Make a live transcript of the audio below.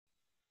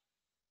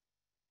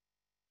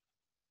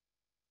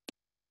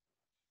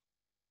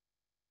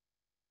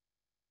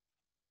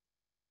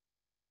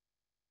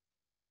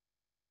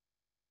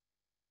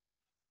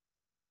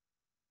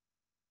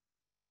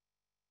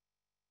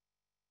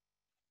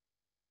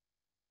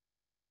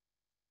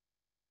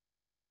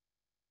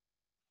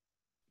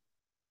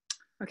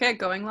Okay,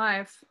 going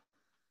live.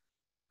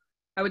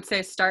 I would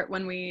say start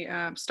when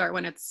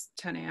it's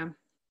 10 a.m.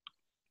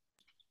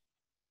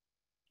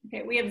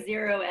 Okay, we have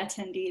 0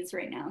 attendees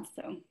right now,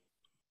 so.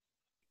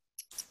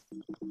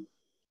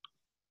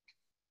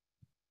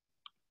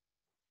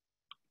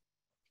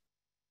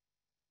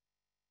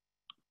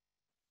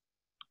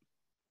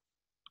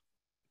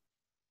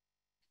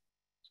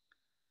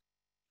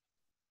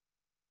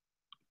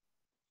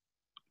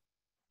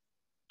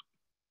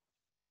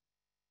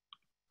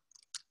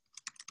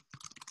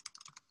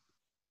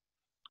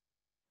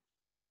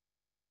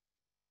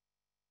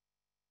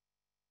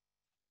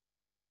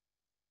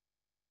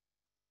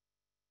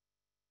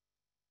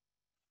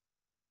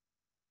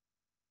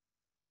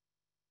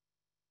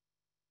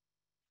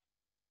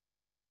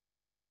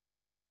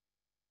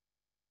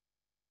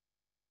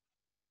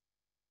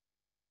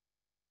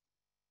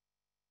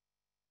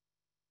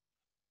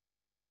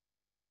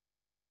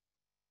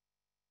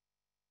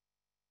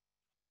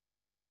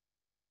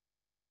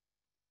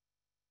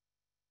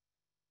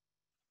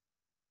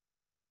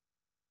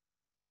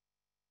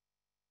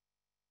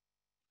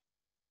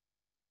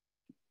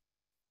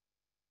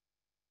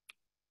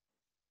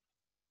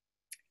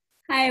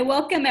 Hi,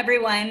 welcome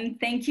everyone.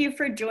 Thank you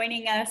for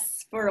joining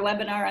us for a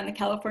webinar on the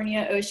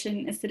California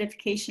Ocean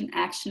Acidification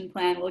Action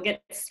Plan. We'll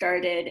get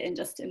started in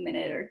just a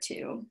minute or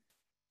two.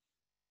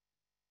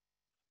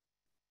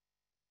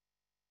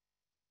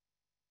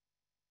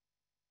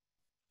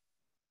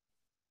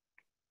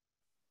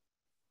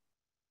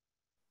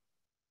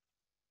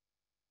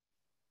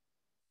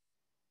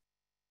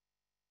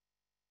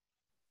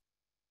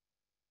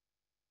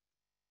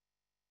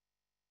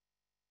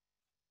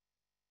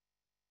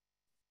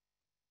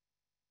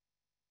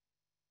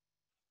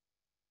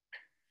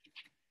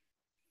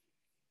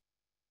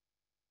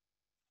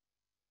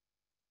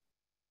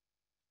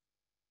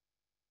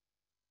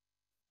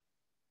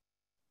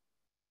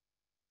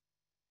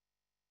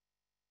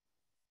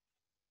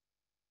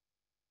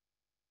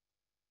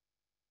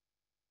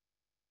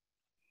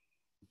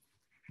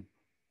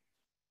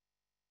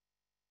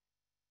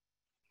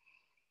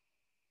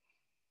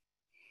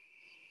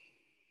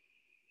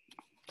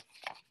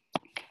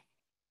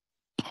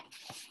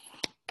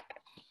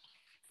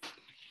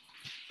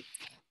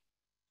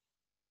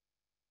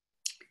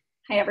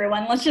 Hi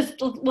everyone,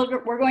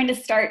 we're going to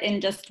start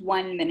in just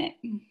 1 minute.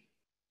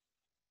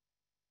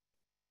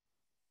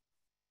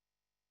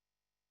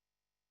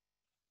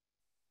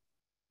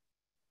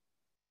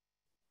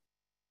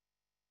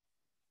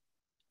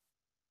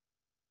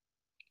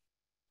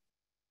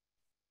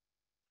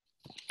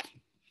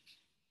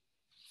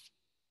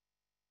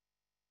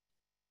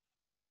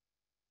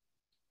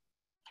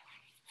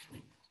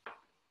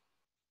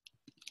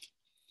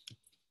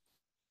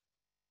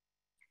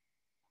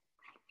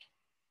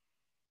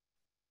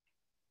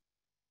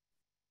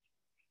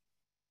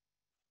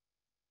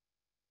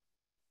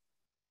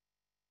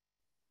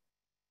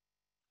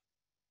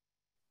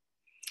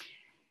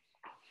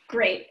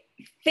 Great.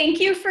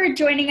 Thank you for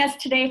joining us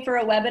today for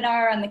a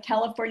webinar on the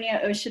California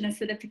Ocean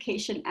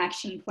Acidification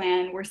Action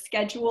Plan. We're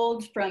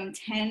scheduled from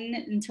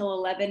 10 until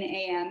 11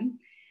 a.m.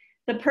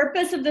 The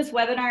purpose of this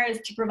webinar is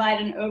to provide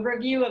an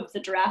overview of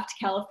the draft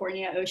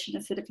California Ocean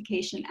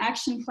Acidification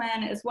Action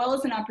Plan, as well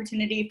as an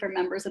opportunity for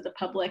members of the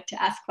public to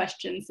ask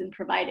questions and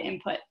provide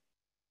input.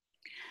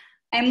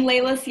 I'm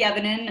Layla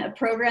Sievenin, a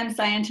program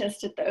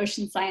scientist at the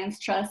Ocean Science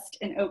Trust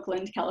in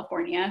Oakland,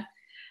 California.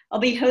 I'll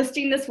be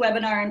hosting this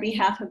webinar on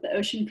behalf of the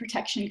Ocean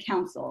Protection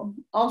Council.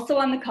 Also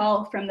on the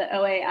call from the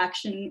OA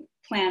Action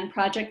Plan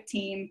project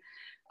team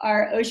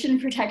are Ocean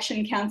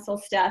Protection Council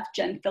staff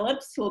Jen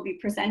Phillips, who will be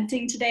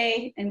presenting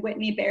today, and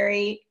Whitney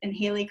Berry and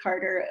Haley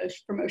Carter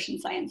from Ocean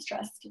Science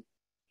Trust.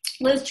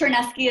 Liz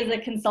Chernesky is a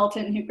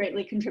consultant who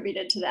greatly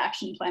contributed to the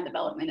action plan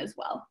development as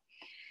well.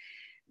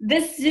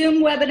 This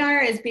Zoom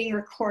webinar is being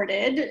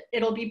recorded.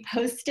 It'll be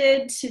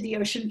posted to the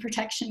Ocean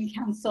Protection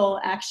Council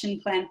Action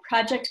Plan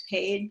project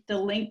page. The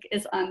link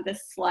is on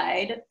this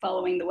slide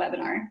following the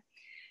webinar.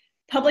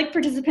 Public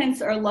participants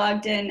are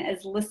logged in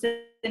as listen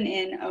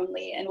in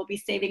only and will be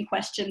saving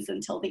questions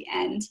until the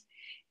end.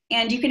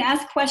 And you can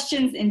ask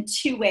questions in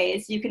 2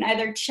 ways. You can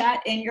either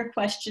chat in your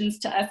questions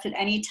to us at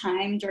any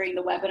time during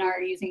the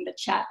webinar using the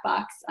chat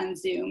box on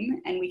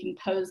Zoom, and we can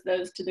pose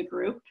those to the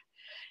group.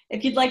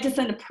 If you'd like to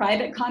send a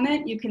private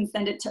comment, you can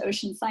send it to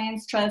Ocean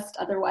Science Trust,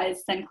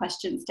 otherwise send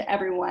questions to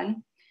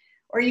everyone.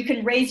 Or you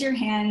can raise your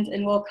hand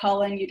and we'll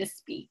call on you to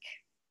speak.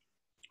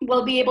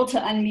 We'll be able to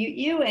unmute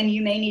you, and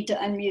you may need to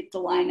unmute the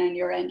line on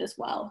your end as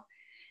well.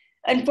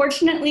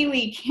 Unfortunately,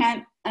 we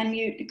can't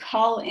unmute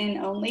call-in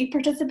only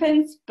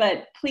participants,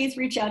 but please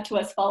reach out to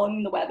us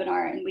following the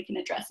webinar and we can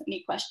address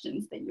any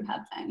questions that you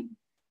have then.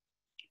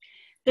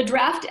 The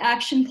draft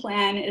action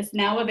plan is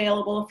now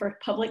available for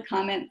public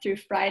comment through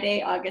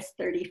Friday, August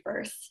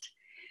 31st.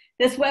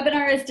 This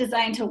webinar is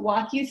designed to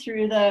walk you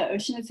through the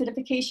Ocean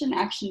Acidification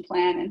Action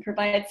Plan and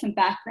provide some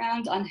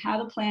background on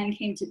how the plan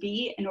came to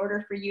be in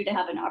order for you to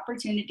have an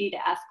opportunity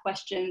to ask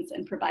questions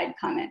and provide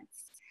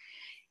comments.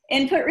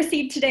 Input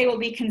received today will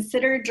be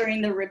considered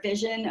during the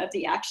revision of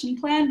the action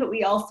plan, but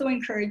we also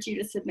encourage you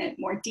to submit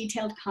more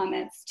detailed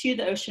comments to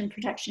the Ocean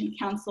Protection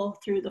Council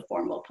through the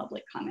formal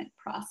public comment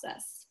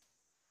process.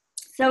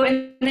 So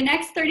in the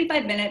next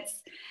 35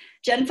 minutes,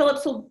 Jen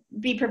Phillips will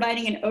be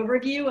providing an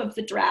overview of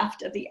the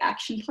draft of the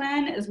action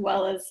plan, as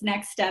well as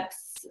next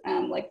steps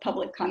like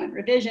public comment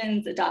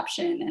revisions,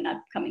 adoption, and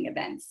upcoming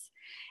events.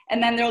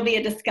 And then there'll be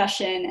a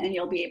discussion and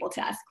you'll be able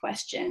to ask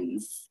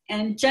questions.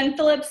 And Jen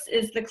Phillips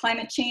is the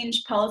Climate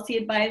Change Policy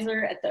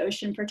Advisor at the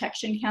Ocean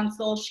Protection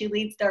Council. She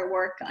leads their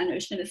work on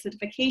ocean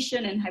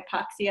acidification and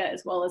hypoxia,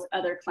 as well as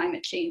other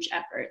climate change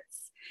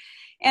efforts.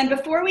 And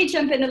before we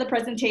jump into the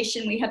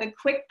presentation, we have a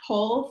quick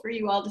poll for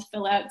you all to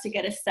fill out to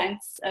get a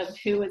sense of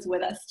who is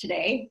with us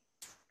today.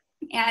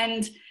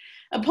 And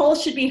a poll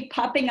should be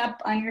popping up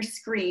on your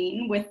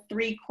screen with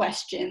 3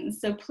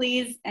 questions. So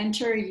please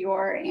enter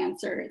your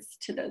answers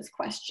to those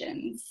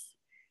questions.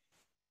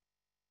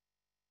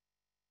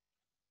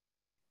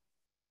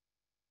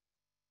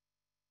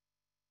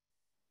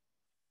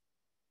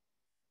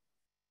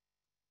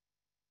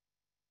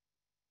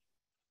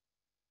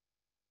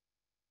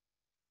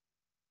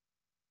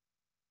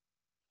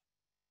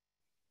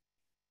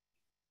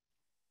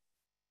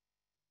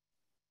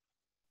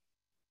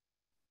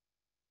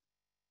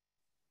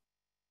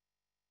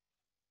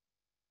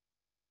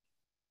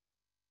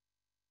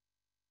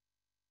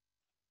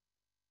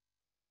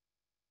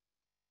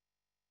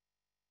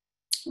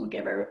 We'll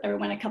give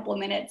everyone a couple of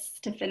minutes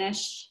to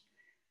finish.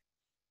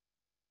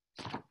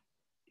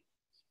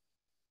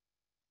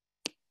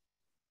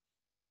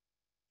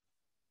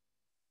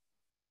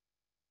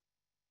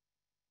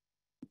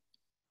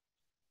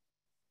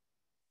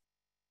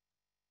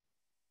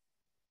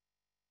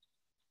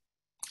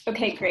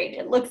 Okay, great.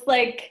 It looks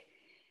like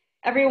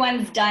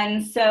everyone's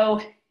done.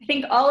 So I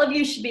think all of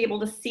you should be able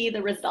to see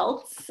the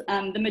results.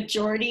 The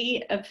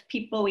majority of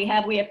people we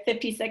have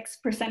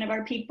 56% of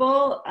our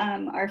people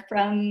are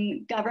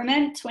from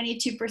government,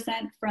 22%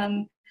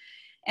 from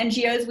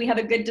NGOs. We have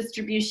a good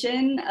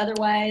distribution.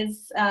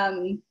 Otherwise,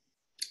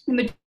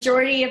 the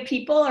majority of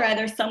people are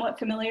either somewhat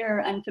familiar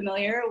or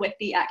unfamiliar with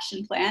the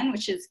action plan,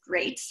 which is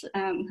great.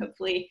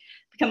 Hopefully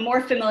become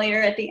more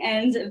familiar at the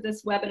end of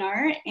this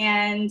webinar.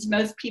 And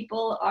most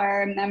people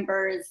are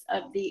members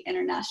of the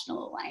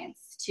International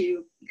Alliance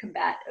to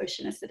Combat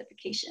Ocean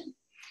Acidification.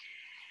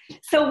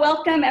 So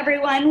welcome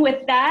everyone.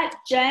 With that,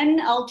 Jen,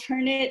 I'll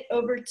turn it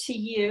over to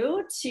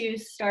you to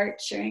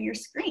start sharing your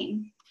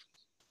screen.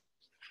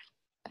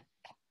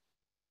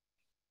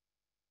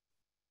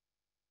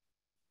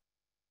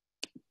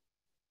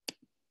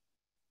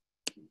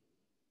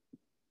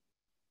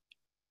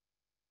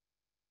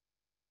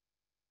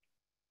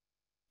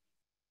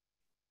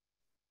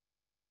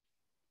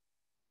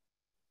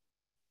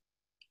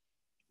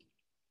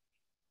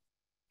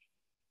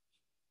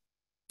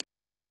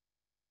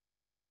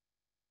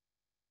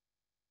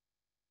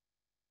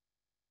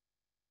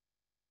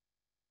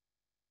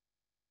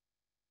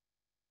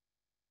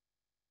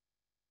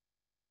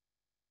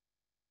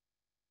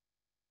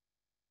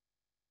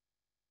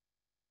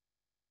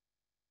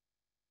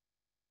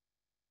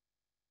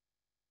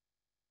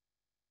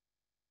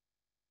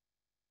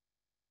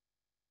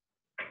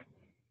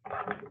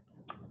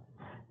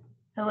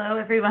 Hello,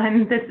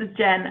 everyone. This is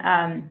Jen.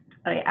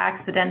 I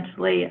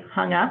accidentally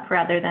hung up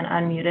rather than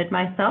unmuted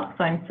myself,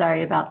 so I'm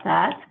sorry about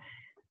that.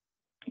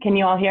 Can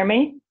you all hear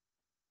me?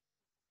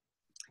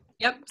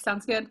 Yep,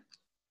 sounds good.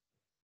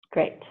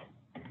 Great.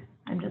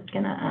 I'm just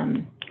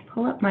gonna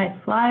pull up my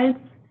slides,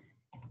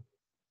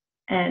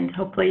 and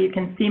hopefully you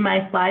can see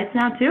my slides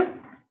now too.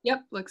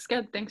 Yep, looks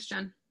good. Thanks,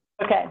 Jen.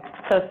 Okay,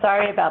 so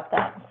sorry about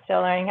that.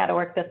 Still learning how to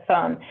work this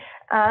phone.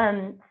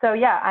 So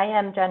yeah, I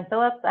am Jen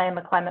Phillips. I am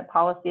a climate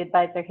policy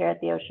advisor here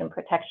at the Ocean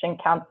Protection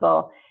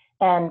Council,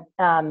 and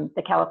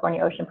the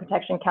California Ocean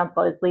Protection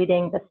Council is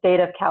leading the State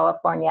of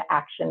California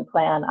Action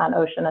Plan on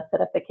Ocean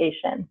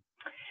Acidification.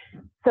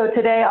 So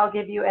today I'll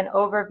give you an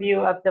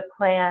overview of the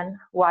plan,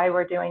 why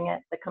we're doing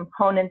it, the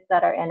components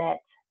that are in it,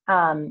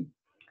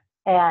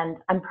 and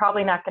I'm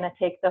probably not going to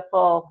take the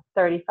full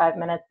 35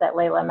 minutes that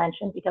Layla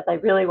mentioned because I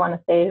really want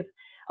to save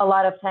a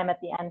lot of time at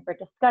the end for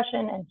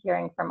discussion and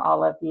hearing from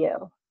all of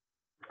you.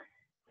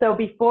 So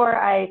before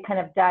I kind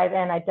of dive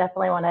in, I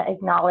definitely want to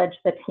acknowledge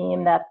the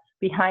team that's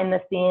behind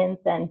the scenes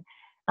and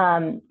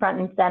front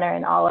and center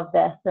in all of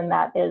this, and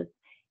that is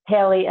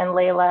Haley and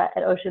Layla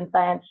at Ocean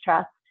Science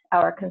Trust,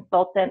 our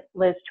consultant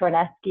Liz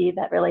Chorneski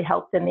that really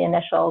helped in the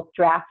initial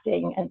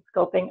drafting and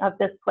scoping of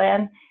this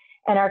plan,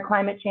 and our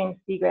Climate Change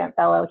Sea Grant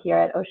Fellow here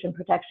at Ocean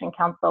Protection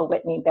Council,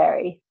 Whitney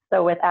Berry.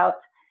 So without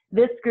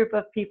this group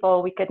of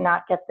people, we could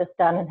not get this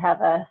done and have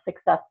a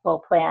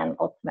successful plan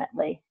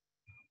ultimately.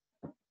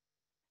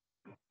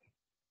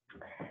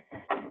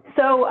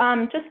 So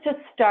just to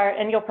start,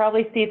 and you'll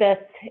probably see this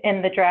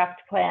in the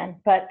draft plan,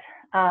 but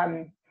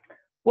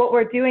what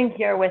we're doing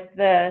here with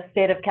the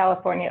State of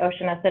California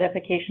Ocean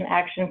Acidification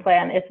Action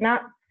Plan is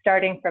not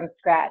starting from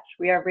scratch.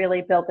 We are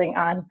really building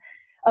on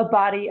a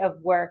body of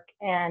work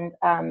and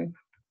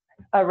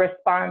a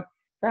response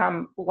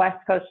from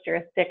West Coast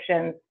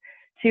jurisdictions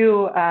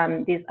to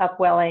these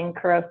upwelling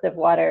corrosive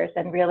waters.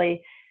 And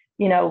really,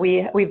 you know,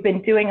 we've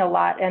been doing a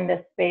lot in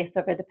this space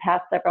over the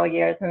past several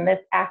years, and this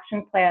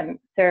action plan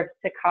serves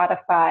to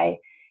codify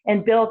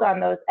and build on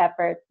those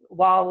efforts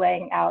while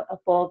laying out a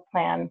bold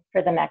plan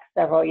for the next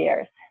several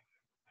years.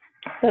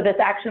 So this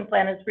action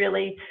plan is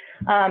really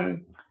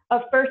a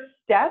first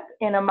step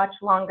in a much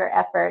longer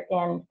effort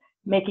in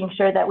making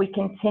sure that we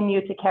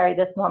continue to carry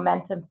this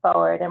momentum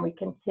forward and we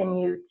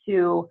continue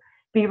to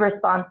be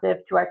responsive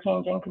to our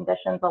changing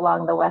conditions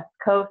along the West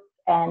Coast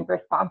and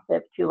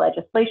responsive to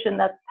legislation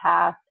that's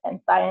passed and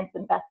science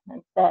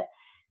investments that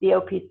the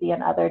OPC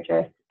and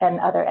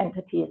other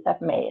entities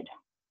have made.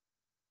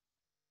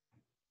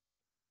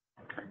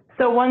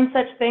 So one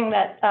such thing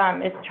that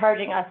is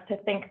charging us to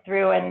think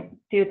through and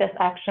do this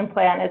action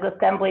plan is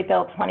Assembly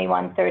Bill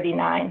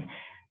 2139.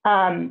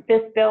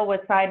 This bill was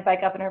signed by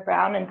Governor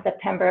Brown in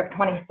September of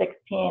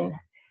 2016,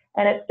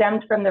 and it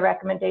stemmed from the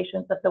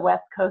recommendations of the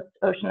West Coast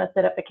Ocean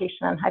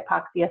Acidification and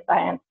Hypoxia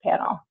Science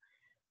Panel.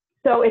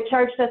 So it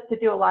charged us to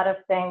do a lot of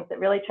things. It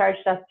really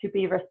charged us to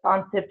be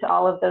responsive to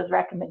all of those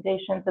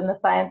recommendations in the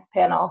science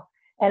panel.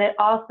 And it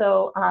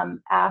also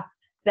asked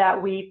that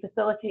we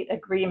facilitate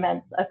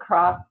agreements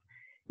across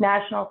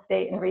national,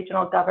 state, and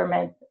regional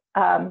governments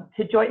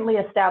to jointly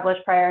establish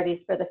priorities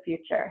for the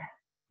future.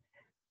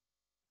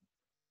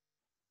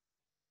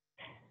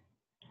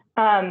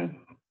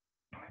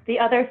 The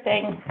other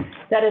thing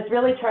that is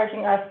really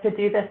charging us to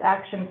do this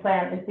action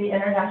plan is the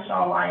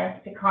International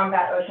Alliance to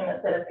Combat Ocean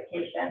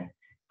Acidification.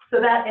 So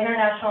that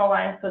International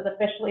Alliance was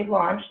officially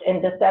launched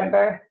in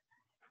December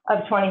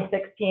of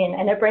 2016,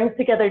 and it brings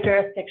together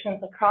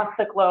jurisdictions across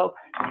the globe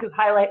to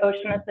highlight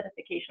ocean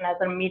acidification as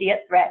an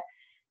immediate threat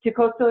to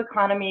coastal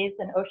economies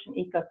and ocean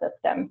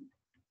ecosystems.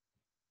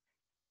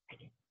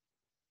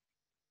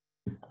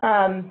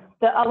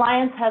 The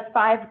Alliance has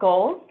 5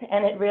 goals,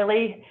 and it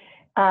really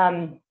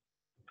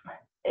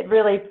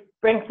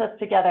brings us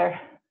together.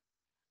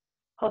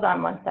 Hold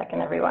on one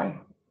second,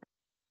 everyone.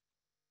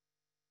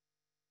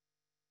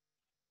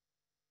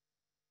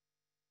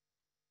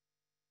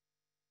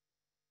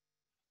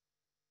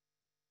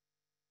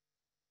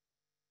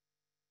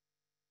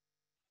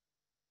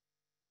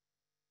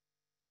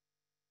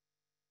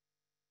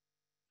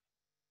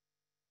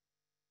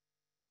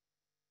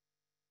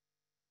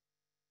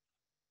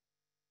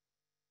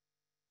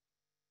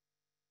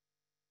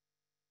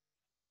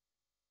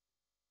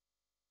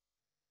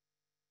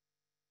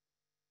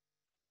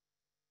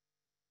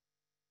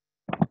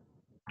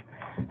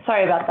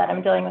 Sorry about that,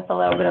 I'm dealing with a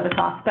little bit of a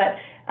cough, but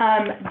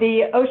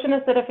the Ocean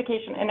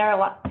Acidification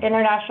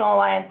International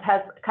Alliance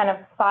has kind of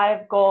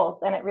 5 goals,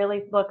 and it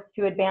really looks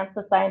to advance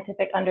the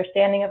scientific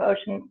understanding of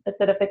ocean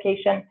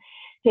acidification,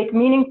 take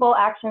meaningful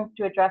actions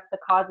to address the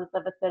causes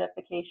of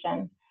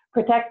acidification,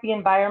 protect the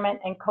environment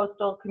and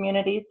coastal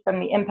communities from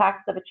the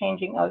impacts of a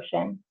changing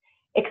ocean,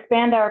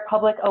 expand our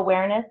public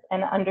awareness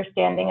and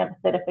understanding of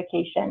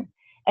acidification,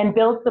 and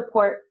build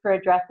support for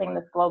addressing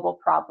this global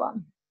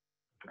problem.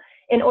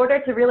 In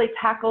order to really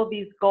tackle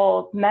these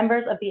goals,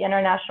 members of the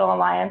International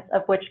Alliance,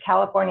 of which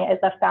California is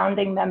a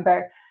founding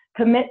member,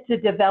 commit to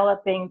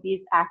developing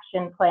these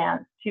action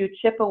plans to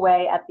chip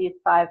away at these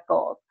 5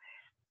 goals.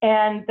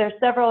 And there's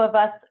several of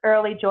us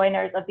early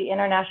joiners of the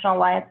International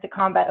Alliance to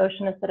Combat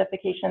Ocean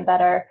Acidification that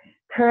are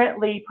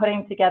currently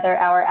putting together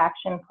our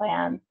action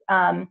plans.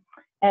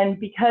 And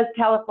because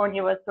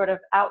California was sort of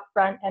out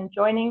front and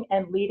joining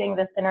and leading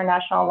this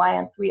International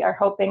Alliance, we are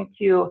hoping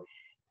to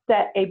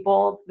set a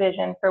bold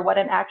vision for what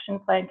an action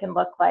plan can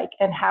look like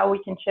and how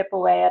we can chip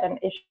away at an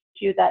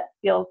issue that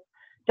feels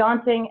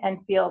daunting and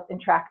feels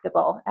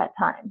intractable at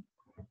times.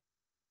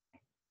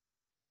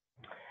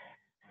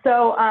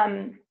 So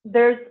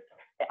there's,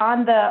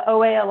 on the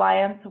OA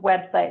Alliance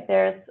website,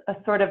 there's a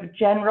sort of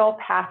general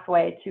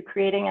pathway to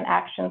creating an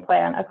action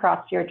plan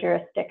across your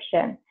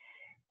jurisdiction.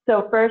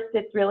 So first,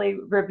 it's really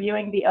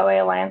reviewing the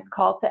OA Alliance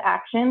call to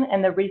action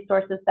and the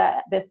resources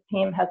that this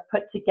team has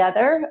put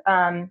together.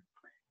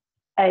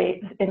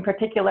 In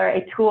particular,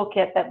 a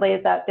toolkit that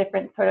lays out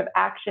different sort of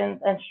actions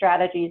and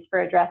strategies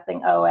for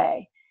addressing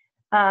OA.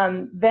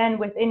 Then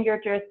within your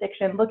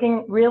jurisdiction,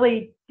 looking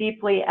really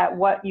deeply at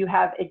what you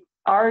have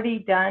already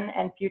done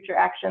and future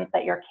actions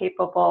that you're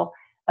capable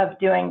of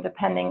doing,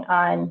 depending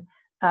on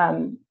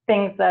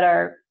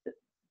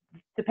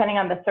depending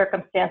on the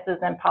circumstances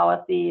and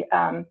policy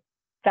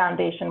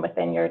foundation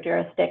within your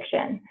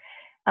jurisdiction.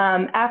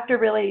 After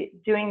really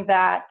doing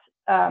that,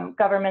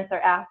 governments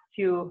are asked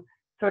to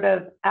sort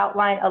of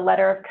outline a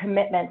letter of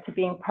commitment to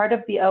being part of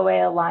the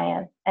OA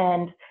Alliance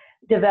and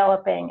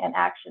developing an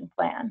action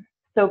plan.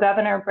 So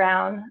Governor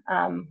Brown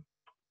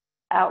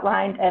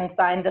outlined and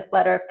signed this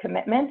letter of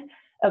commitment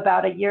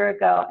about a year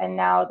ago, and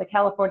now the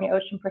California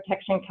Ocean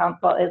Protection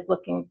Council is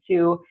looking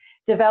to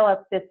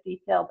develop this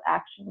detailed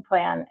action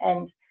plan,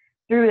 and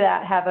through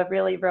that have a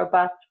really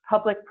robust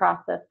public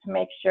process to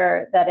make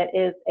sure that it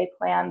is a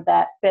plan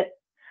that fits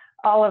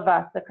all of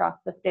us across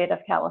the state of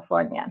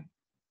California.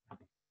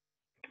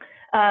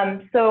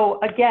 So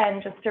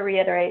again, just to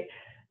reiterate,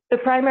 the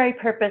primary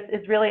purpose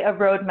is really a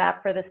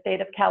roadmap for the state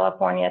of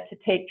California to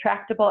take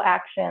tractable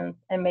actions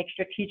and make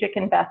strategic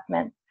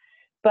investments.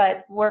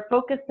 But we're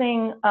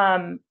focusing,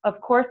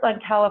 of course, on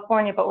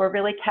California, but we're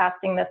really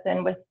casting this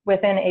in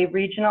within a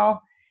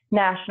regional,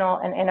 national,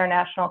 and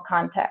international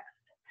context.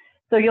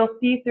 So you'll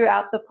see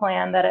throughout the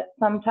plan that it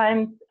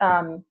sometimes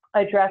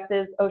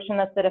addresses ocean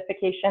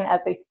acidification as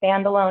a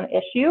standalone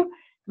issue,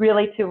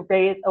 really to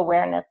raise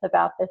awareness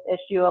about this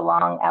issue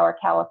along our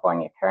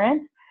California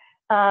current.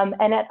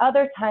 And at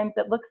other times,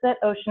 it looks at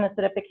ocean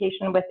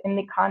acidification within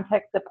the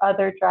context of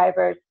other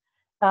drivers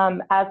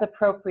as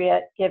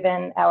appropriate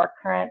given our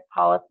current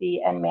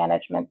policy and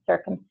management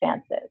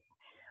circumstances.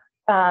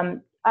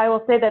 I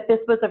will say that this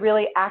was a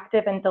really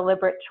active and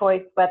deliberate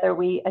choice, whether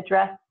we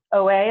address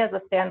OA as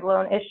a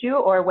standalone issue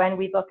or when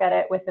we look at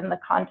it within the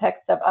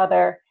context of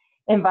other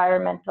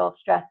environmental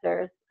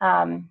stressors.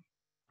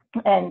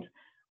 And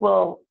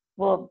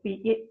we'll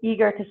be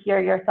eager to hear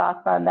your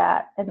thoughts on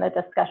that in the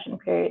discussion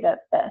period of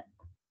this.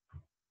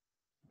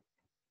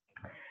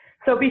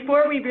 So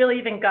before we really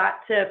even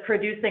got to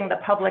producing the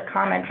public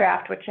comment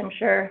draft, which I'm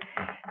sure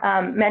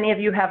many of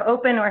you have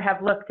open or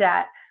have looked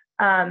at,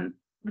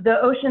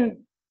 the Ocean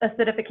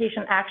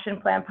Acidification Action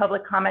Plan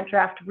public comment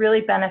draft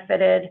really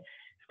benefited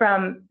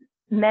from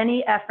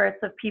many efforts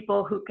of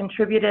people who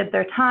contributed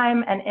their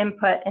time and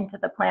input into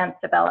the plan's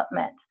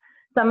development.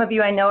 Some of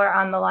you I know are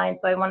on the line,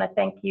 so I want to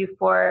thank you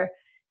for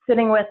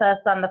sitting with us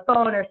on the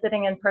phone or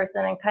sitting in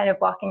person and kind of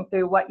walking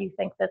through what you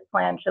think this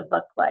plan should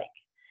look like.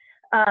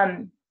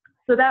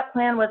 So that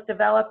plan was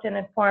developed and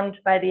informed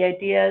by the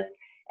ideas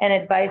and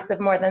advice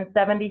of more than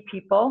 70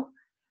 people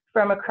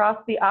from across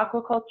the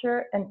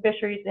aquaculture and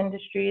fisheries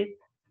industries,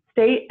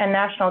 state and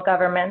national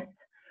governments,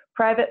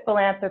 private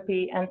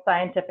philanthropy, and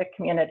scientific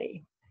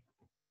community.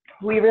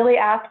 We really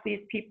asked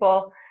these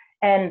people,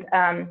 and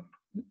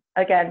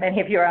again, many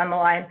of you are on the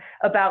line,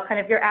 about kind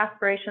of your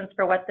aspirations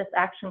for what this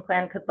action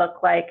plan could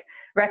look like,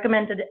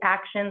 recommended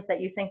actions that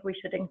you think we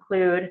should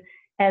include,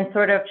 and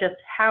sort of just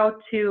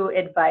how-to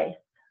advice.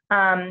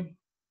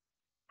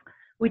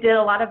 We did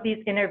a lot of these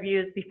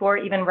interviews before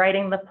even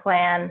writing the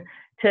plan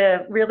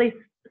to really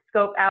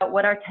scope out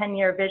what our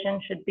 10-year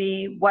vision should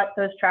be, what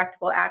those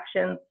tractable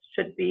actions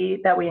should be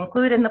that we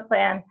include in the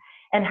plan,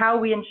 and how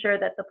we ensure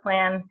that the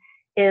plan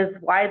is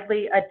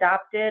widely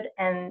adopted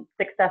and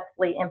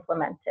successfully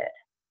implemented.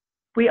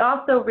 We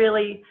also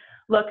really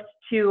looked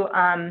to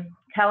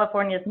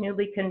California's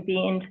newly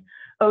convened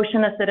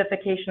Ocean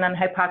Acidification and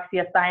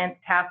Hypoxia Science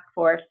Task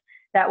Force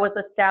that was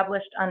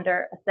established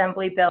under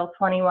Assembly Bill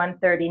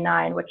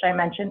 2139, which I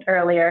mentioned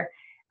earlier.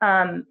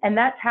 And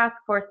that task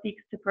force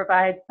seeks to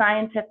provide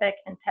scientific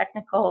and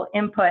technical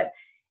input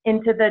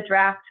into the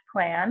draft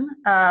plan,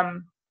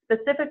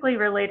 specifically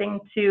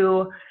relating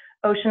to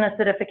ocean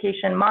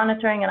acidification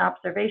monitoring and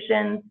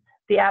observations,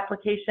 the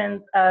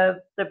applications of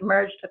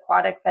submerged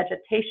aquatic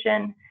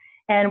vegetation,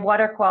 and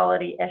water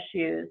quality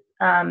issues.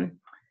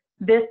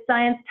 This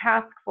science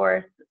task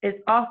force is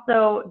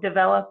also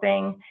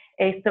developing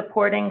a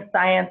supporting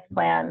science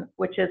plan,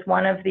 which is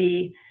one of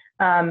the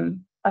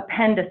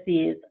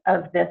appendices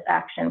of this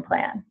action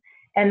plan.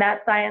 And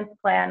that science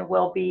plan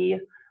will be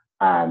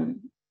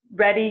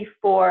ready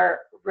for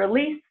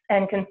release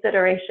and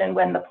consideration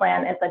when the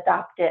plan is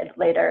adopted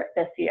later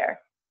this year.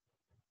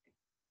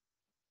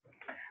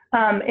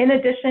 In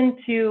addition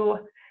to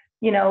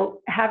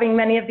having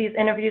many of these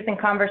interviews and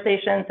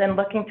conversations and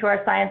looking to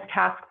our science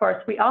task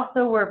force, we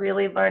also were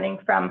really learning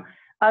from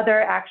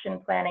other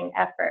action planning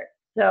efforts.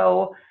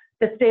 So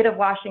the state of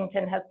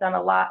Washington has done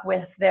a lot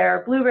with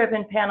their Blue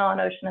Ribbon Panel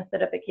on Ocean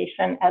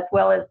Acidification, as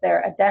well as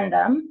their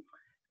addendum.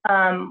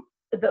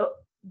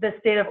 The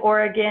state of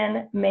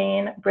Oregon,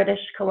 Maine, British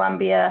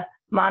Columbia,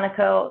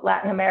 Monaco,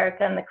 Latin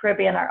America, and the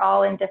Caribbean are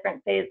all in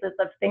different phases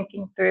of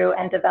thinking through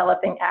and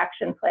developing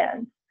action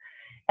plans.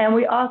 And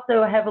we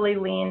also heavily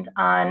leaned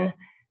on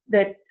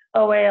the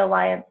OA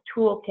Alliance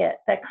toolkit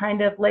that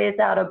kind of lays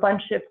out a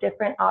bunch of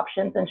different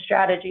options and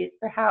strategies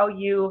for how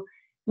you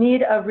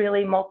need a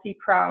really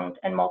multi-pronged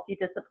and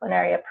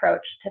multidisciplinary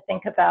approach to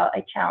think about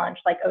a challenge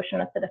like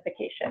ocean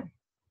acidification.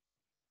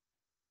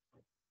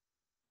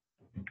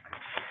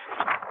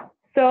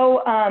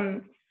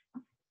 So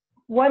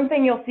one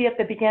thing you'll see at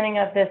the beginning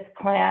of this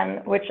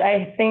plan, which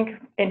I think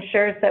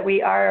ensures that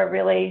we are a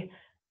really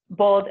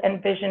bold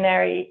and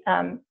visionary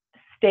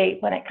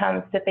state when it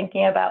comes to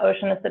thinking about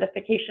ocean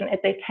acidification, is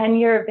a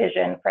 10-year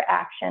vision for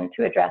action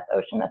to address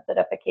ocean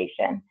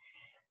acidification.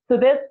 So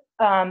this,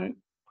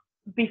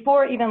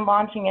 before even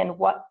launching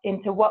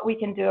into what we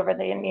can do over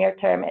the near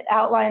term, it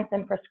outlines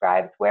and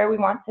prescribes where we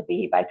want to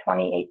be by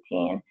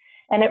 2018.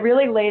 And it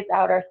really lays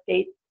out our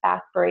state's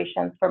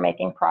aspirations for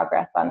making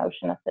progress on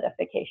ocean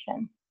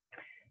acidification.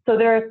 So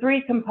there are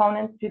three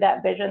components to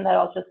that vision that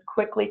I'll just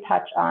quickly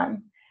touch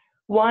on.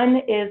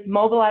 One is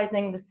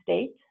mobilizing the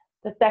state.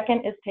 The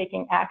second is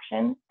taking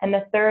action. And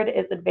the third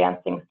is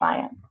advancing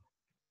science.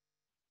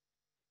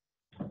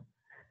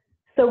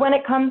 So when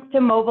it comes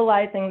to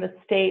mobilizing the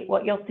state,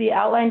 what you'll see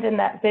outlined in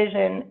that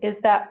vision is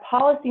that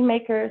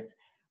policymakers,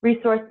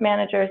 resource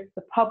managers,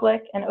 the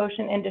public, and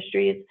ocean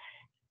industries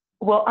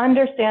will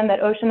understand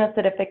that ocean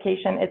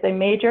acidification is a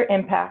major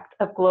impact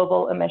of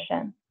global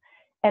emissions,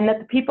 and that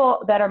the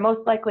people that are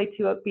most likely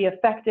to be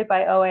affected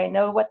by OA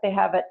know what they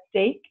have at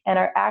stake and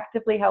are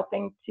actively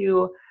helping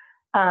the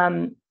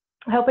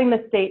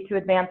state to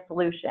advance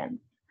solutions.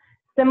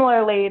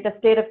 Similarly, the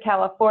state of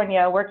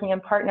California, working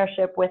in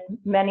partnership with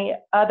many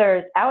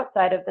others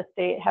outside of the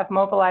state, have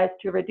mobilized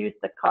to reduce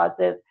the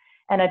causes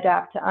and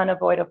adapt to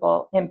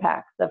unavoidable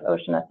impacts of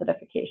ocean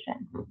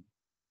acidification.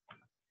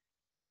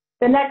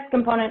 The next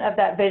component of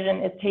that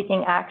vision is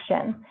taking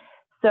action.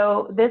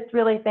 So this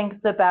really thinks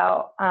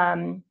about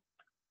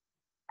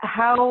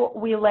how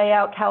we lay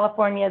out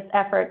California's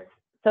efforts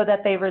so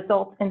that they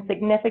result in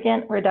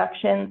significant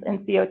reductions in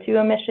CO2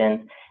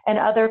 emissions and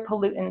other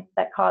pollutants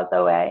that cause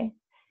OA.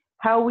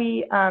 How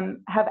we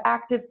have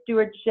active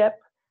stewardship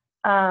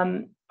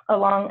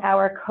along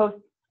our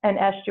coasts and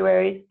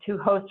estuaries to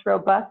host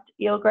robust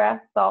eelgrass,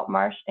 salt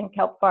marsh, and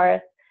kelp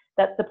forests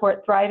that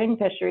support thriving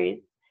fisheries,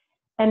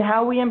 and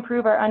how we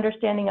improve our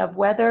understanding of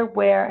whether,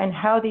 where, and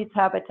how these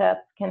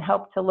habitats can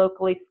help to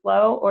locally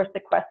slow OA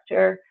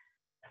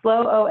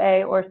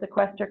or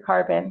sequester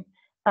carbon,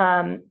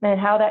 and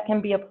how that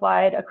can be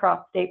applied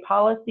across state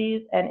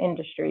policies and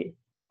industries.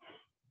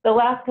 The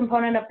last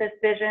component of this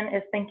vision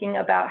is thinking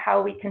about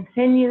how we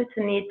continue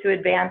to need to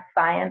advance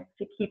science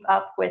to keep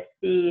up with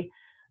the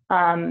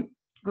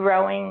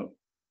growing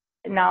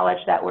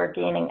knowledge that we're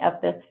gaining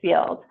of this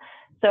field.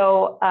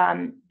 So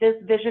this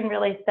vision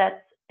really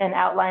sets and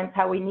outlines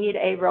how we need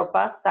a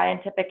robust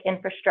scientific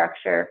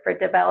infrastructure for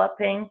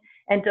developing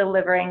and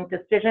delivering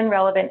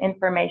decision-relevant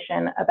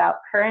information about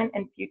current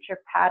and future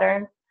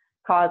patterns,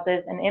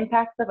 causes, and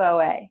impacts of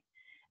OA,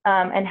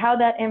 and how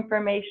that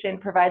information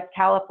provides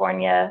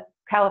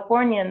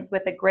Californians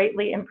with a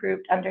greatly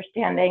improved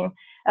understanding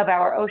of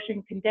our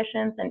ocean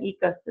conditions and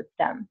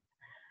ecosystems.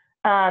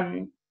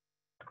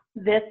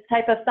 This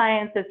type of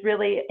science is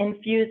really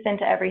infused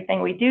into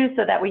everything we do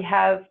so that we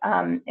have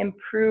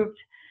improved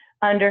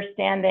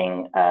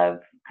understanding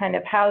of kind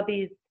of how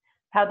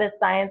this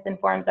science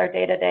informs our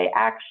day-to-day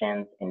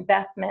actions,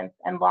 investments,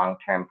 and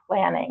long-term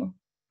planning.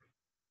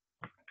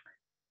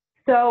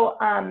 So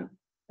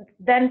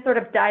then sort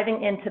of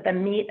diving into the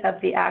meat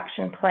of the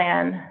action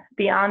plan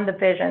beyond the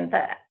vision,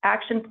 the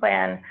action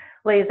plan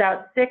lays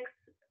out 6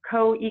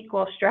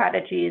 co-equal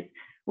strategies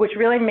which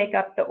really make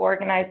up the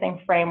organizing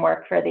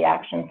framework for the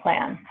action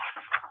plan.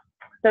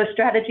 Those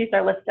strategies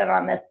are listed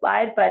on this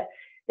slide, but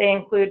they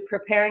include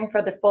preparing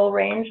for the full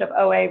range of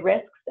OA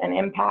risks and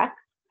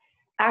impacts,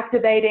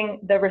 activating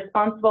the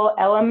responsible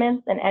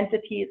elements and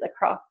entities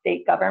across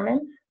state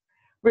governments,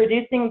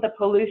 reducing the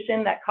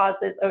pollution that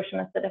causes ocean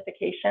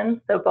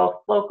acidification, so both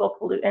local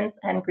pollutants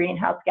and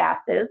greenhouse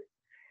gases,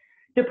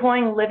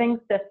 deploying living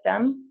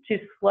systems to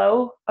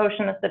slow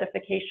ocean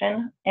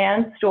acidification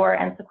and store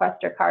and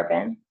sequester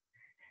carbon,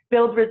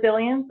 build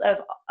resilience of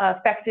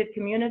affected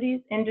communities,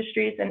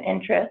 industries, and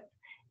interests,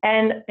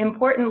 and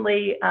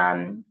importantly,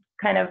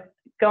 kind of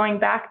going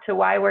back to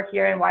why we're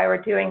here and why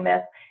we're doing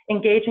this,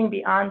 engaging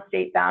beyond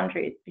state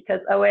boundaries, because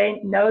OA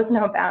knows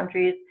no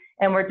boundaries,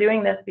 and we're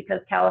doing this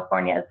because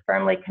California is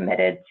firmly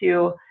committed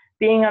to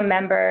being a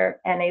member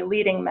and a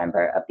leading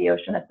member of the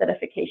Ocean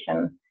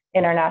Acidification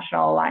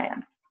International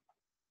Alliance.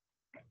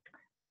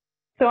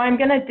 So I'm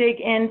going to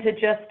dig into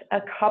just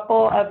a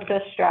couple of the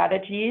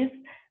strategies,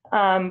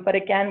 but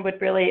again,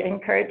 would really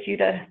encourage you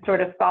to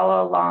sort of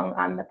follow along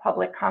on the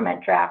public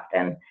comment draft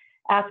and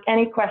ask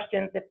any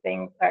questions if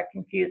things are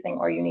confusing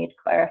or you need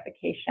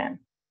clarification.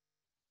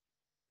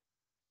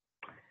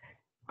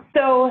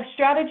 So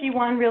strategy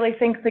 1 really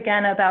thinks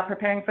again about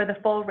preparing for the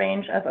full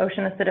range of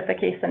ocean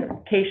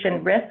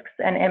acidification risks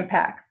and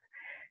impacts.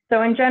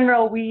 So in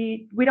general,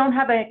 we don't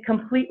have a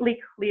completely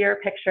clear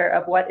picture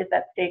of what is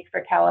at stake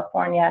for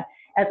California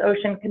as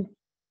ocean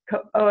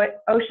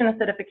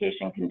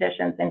acidification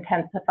conditions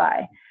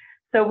intensify.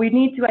 So we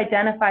need to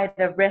identify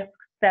the risks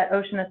that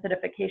ocean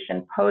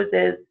acidification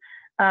poses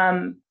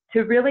to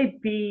really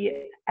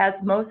be as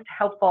most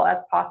helpful as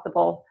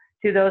possible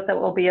to those that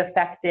will be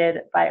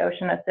affected by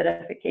ocean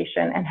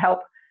acidification and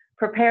help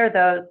prepare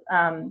those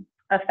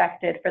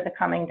affected for the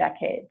coming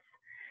decades.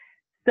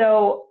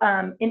 So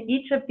in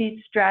each of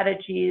these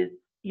strategies,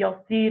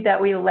 you'll see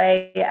that we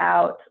lay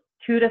out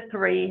 2 to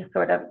 3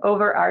 sort of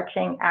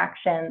overarching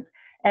actions,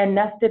 and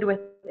nested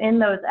within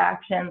those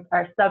actions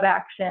are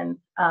sub-actions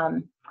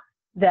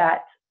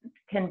that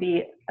can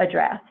be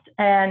addressed.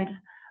 And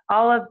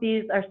all of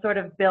these are sort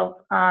of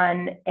built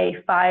on a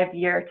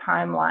 5-year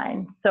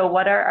timeline. So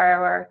what are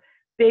our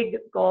big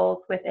goals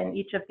within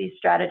each of these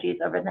strategies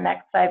over the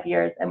next 5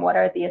 years, and what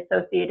are the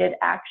associated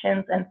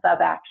actions and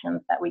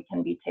sub-actions that we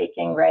can be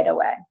taking right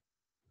away?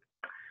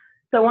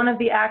 So one of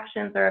the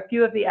actions, or a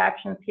few of the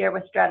actions here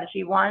with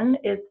strategy 1,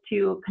 is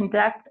to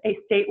conduct a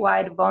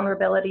statewide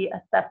vulnerability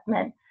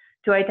assessment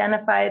to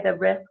identify the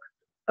risks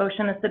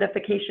ocean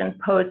acidification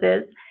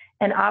poses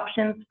and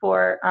options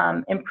for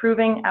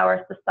improving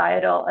our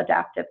societal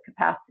adaptive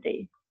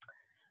capacity.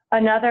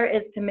 Another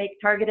is to make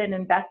targeted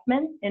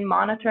investments in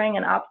monitoring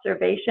and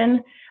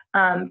observation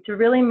to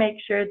really make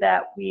sure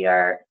that we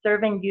are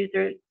serving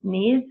users'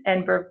 needs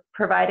and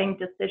providing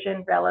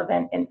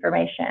decision-relevant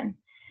information.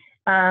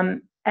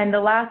 And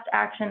the last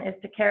action is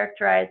to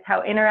characterize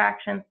how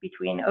interactions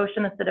between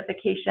ocean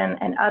acidification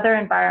and other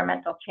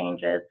environmental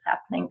changes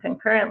happening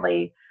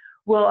concurrently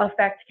will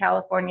affect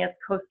California's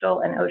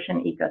coastal and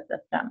ocean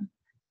ecosystems.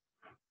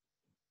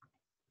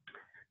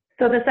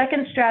 So the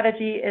second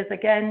strategy is,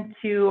 again,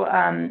 to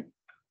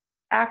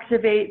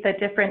activate the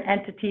different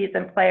entities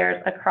and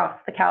players across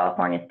the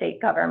California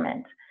state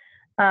government.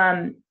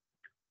 And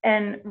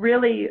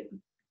really,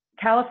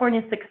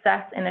 California's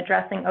success in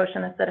addressing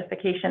ocean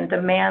acidification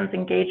demands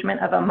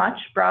engagement of a much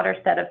broader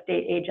set of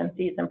state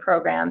agencies and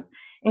programs,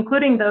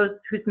 including those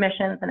whose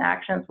missions and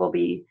actions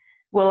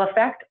will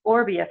affect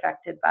or be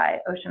affected by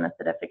ocean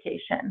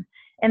acidification.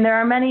 And there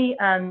are many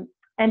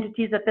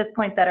entities at this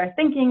point that are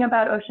thinking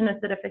about ocean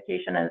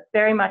acidification, and it's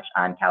very much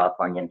on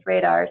Californians'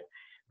 radars,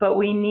 but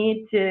we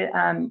need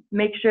to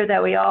make sure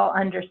that we all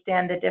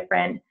understand the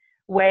different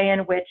way in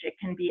which it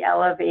can be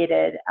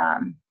elevated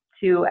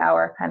to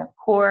our kind of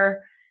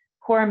core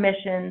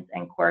missions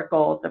and core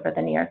goals over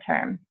the near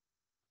term.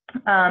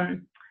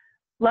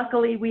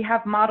 Luckily, we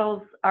have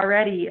models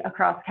already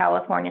across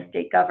California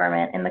state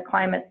government in the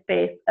climate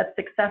space of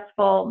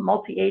successful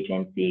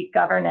multi-agency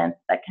governance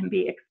that can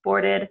be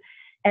exported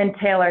and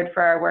tailored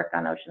for our work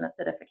on ocean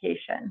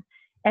acidification.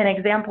 And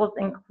examples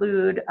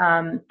include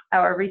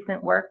our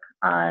recent work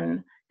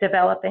on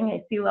developing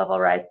a sea level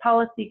rise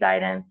policy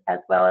guidance, as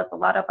well as a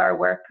lot of our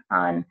work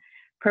on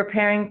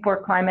preparing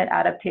for climate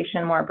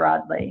adaptation more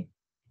broadly.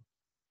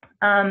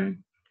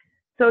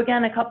 So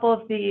again, a couple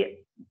of the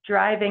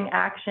driving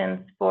actions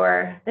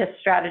for this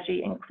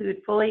strategy include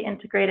fully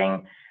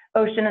integrating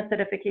ocean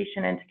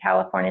acidification into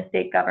California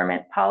state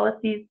government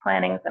policies,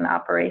 plannings, and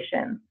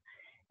operations.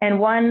 And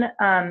one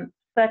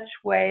such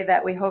way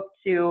that we hope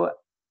to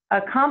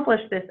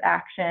accomplish this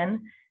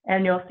action,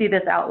 and you'll see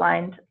this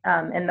outlined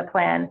in the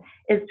plan,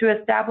 is to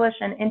establish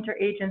an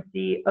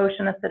interagency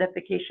ocean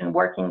acidification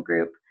working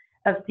group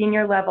of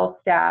senior level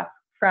staff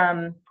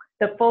from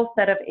the full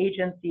set of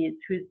agencies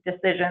whose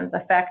decisions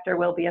affect or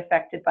will be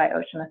affected by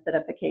ocean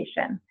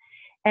acidification.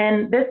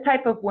 And this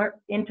type of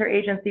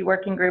interagency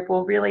working group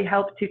will really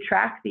help to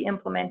track the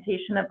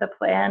implementation of the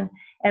plan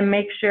and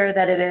make sure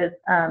that it is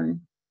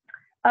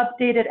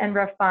updated and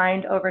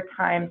refined over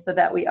time so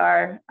that we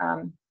are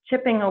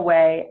chipping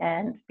away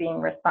and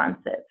being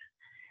responsive.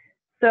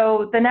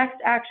 So the next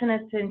action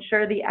is to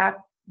ensure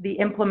the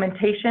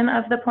implementation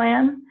of the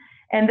plan.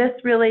 And this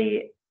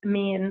really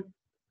means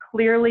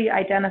clearly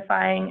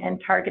identifying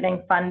and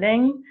targeting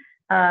funding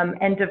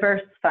and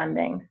diverse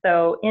funding.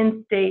 So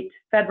in-state,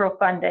 federal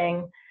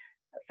funding,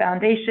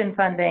 foundation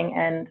funding,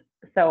 and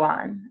so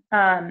on.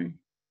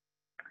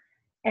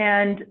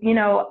 And, you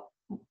know,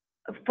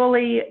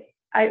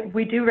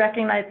 we do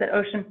recognize that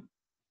Ocean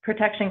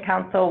Protection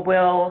Council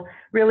will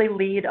really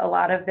lead a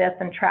lot of this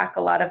and track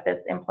a lot of this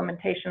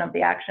implementation of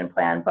the action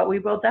plan, but we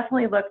will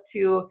definitely look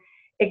to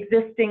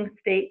existing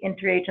state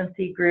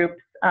interagency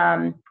groups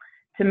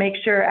to make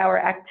sure our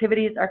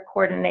activities are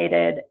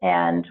coordinated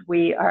and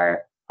we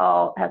are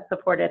all as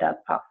supported as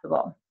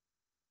possible.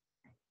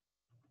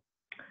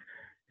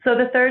 So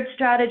the third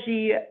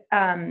strategy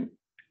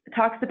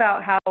talks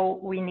about how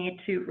we need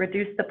to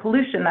reduce the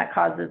pollution that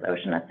causes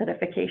ocean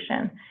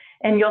acidification.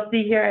 And you'll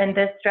see here in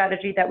this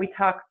strategy that we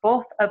talk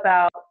both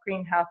about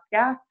greenhouse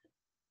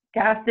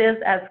gases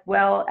as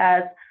well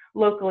as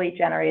locally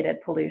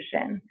generated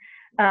pollution.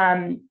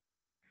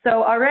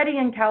 So already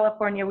in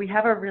California, we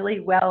have a really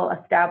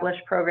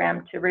well-established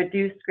program to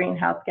reduce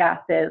greenhouse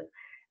gases.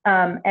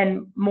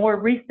 And more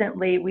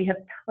recently, we have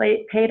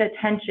paid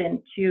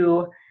attention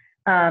to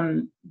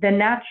the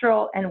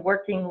natural and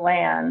working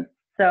lands.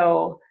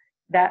 So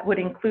that would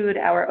include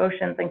our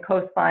oceans and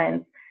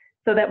coastlines,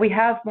 so that we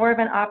have more of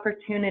an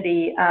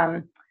opportunity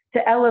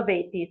to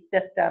elevate these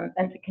systems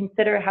and to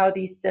consider how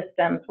these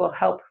systems will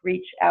help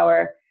reach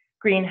our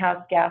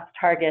greenhouse gas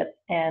targets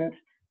and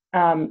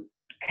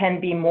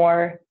can be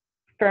more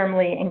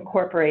firmly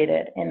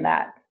incorporated in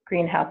that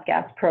greenhouse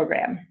gas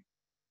program.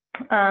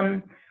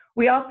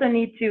 We also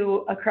need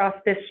to, across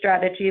this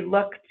strategy,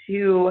 look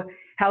to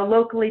how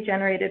locally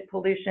generated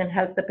pollution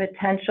has the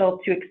potential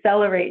to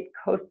accelerate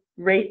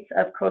rates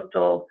of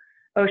coastal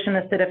ocean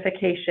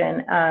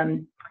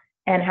acidification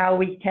and how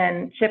we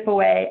can chip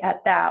away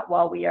at that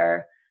while we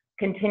are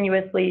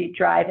continuously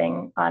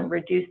driving on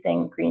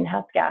reducing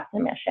greenhouse gas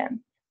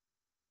emissions.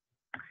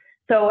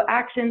 So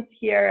actions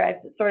here,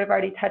 I've sort of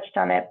already touched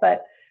on it,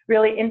 but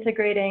really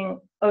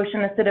integrating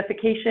ocean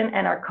acidification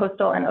and our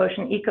coastal and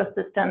ocean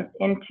ecosystems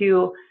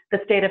into the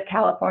state of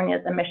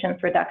California's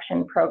emissions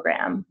reduction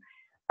program.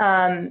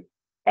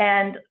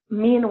 And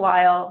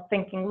meanwhile,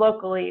 thinking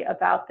locally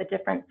about the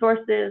different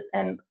sources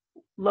and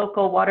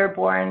local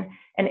waterborne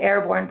and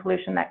airborne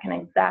pollution that can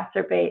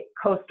exacerbate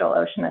coastal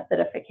ocean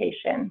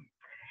acidification.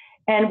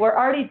 And we're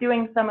already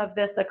doing some of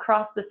this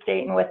across the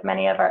state and with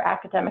many of our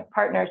academic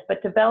partners,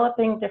 but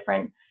developing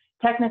different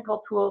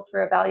technical tools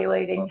for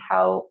evaluating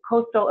how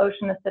coastal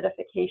ocean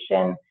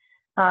acidification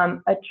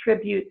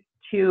attributes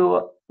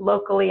to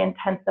locally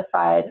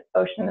intensified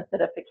ocean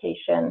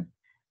acidification.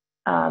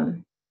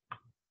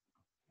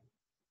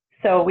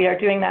 So we are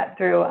doing that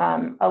through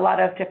a lot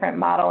of different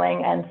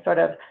modeling and sort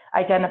of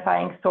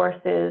identifying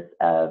sources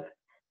of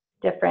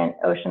different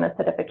ocean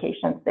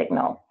acidification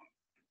signals.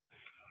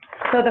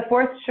 So the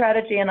fourth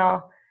strategy, and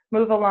I'll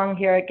move along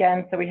here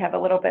again so we have a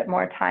little bit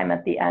more time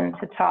at the end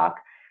to talk,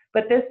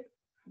 but this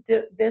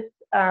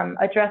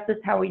addresses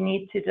how we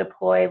need to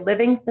deploy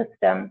living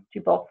systems to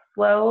both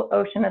slow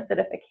ocean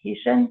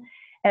acidification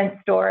and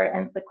store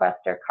and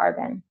sequester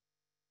carbon.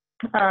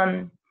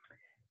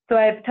 So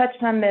I've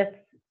touched on this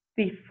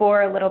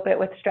before a little bit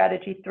with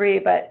strategy 3,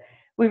 but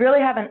we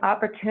really have an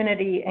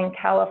opportunity in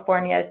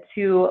California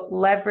to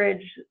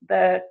leverage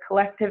the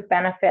collective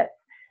benefits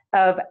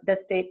of the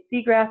state's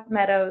seagrass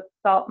meadows,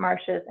 salt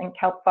marshes, and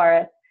kelp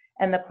forests,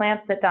 and the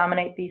plants that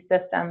dominate these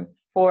systems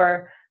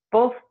for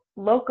both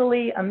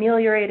locally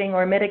ameliorating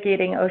or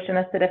mitigating ocean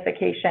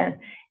acidification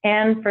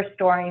and for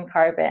storing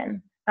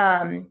carbon.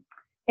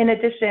 In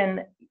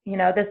addition, you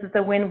know, this is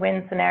a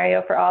win-win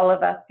scenario for all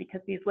of us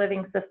because these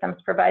living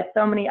systems provide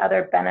so many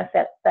other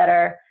benefits that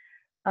are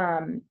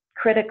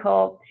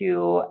critical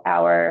to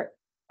our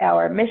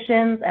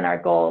missions and our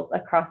goals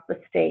across the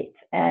state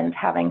and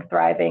having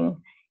thriving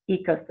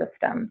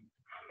ecosystems.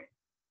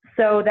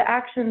 So the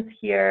actions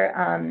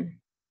here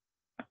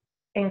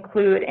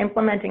include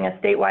implementing a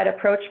statewide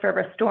approach for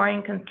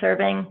restoring,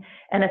 conserving,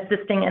 and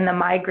assisting in the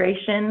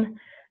migration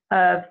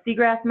of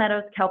seagrass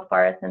meadows, kelp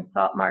forests, and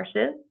salt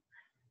marshes.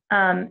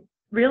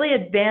 Really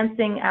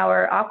advancing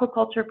our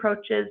aquaculture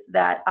approaches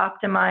that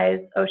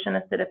optimize ocean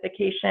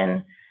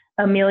acidification,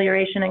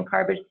 amelioration,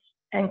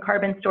 and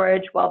carbon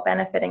storage while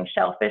benefiting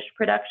shellfish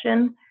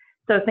production.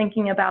 So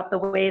thinking about the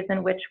ways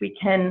in which we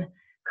can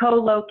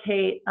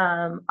co-locate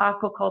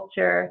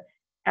aquaculture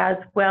as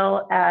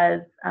well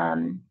as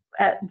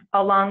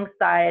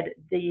alongside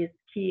these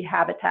key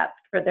habitats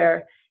for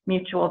their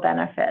mutual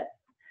benefits.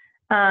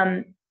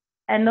 And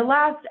the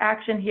last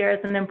action here is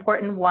an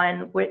important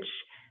one, which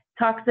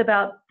talks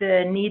about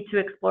the need to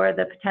explore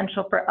the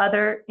potential for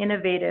other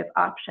innovative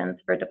options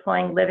for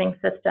deploying living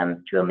systems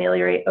to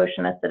ameliorate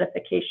ocean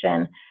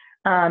acidification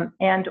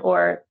and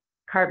or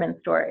carbon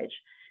storage.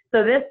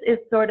 So this is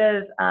sort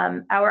of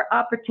our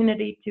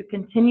opportunity to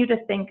continue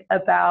to think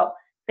about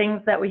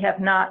things that we have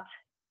not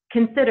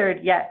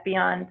considered yet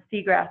beyond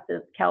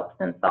seagrasses, kelps,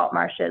 and salt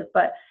marshes,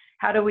 but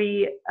how do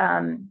we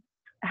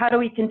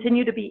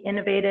continue to be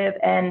innovative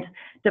and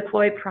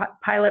deploy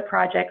pilot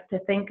projects to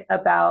think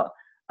about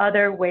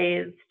other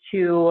ways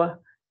to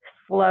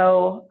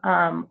slow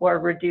or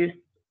reduce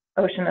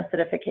ocean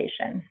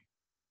acidification.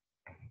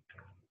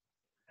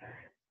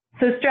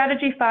 So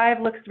strategy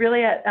 5 looks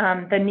really at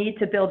the need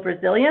to build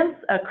resilience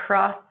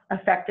across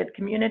affected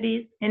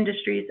communities,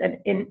 industries, and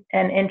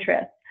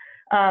interests.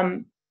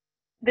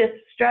 This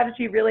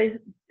strategy really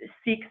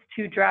seeks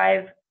to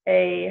drive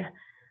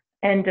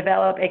and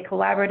develop a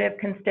collaborative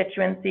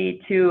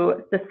constituency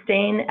to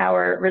sustain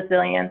our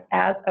resilience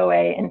as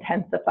OA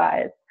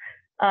intensifies.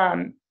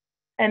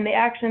 And the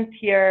actions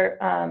here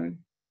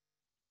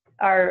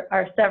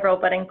are several,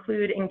 but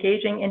include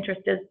engaging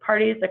interested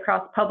parties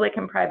across public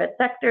and private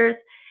sectors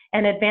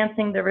and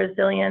advancing the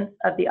resilience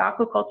of the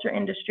aquaculture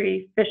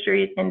industry,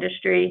 fisheries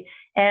industry,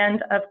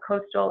 and of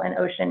coastal and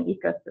ocean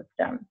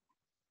ecosystems.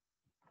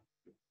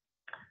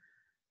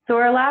 So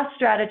our last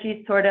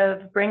strategy sort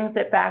of brings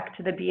it back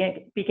to the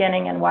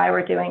beginning and why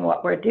we're doing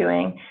what we're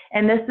doing.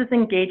 And this is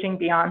engaging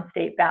beyond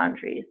state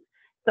boundaries.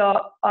 So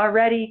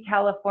already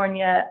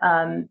California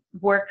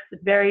works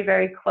very,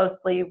 very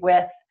closely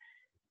with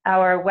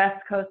our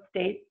West Coast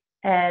states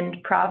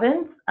and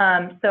province.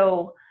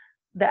 So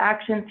the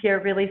actions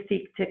here really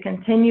seek to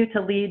continue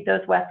to lead those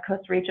West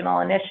Coast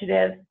regional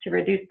initiatives to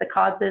reduce the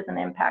causes and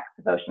impacts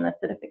of ocean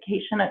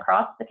acidification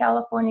across the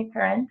California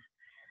current.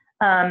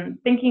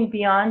 Thinking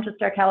beyond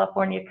just our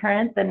California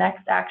current, the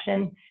next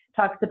action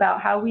talks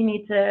about how we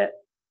need to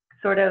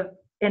sort of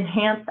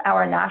enhance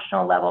our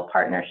national level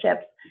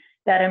partnerships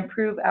that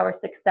improve our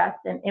success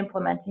in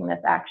implementing this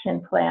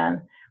action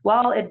plan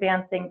while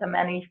advancing the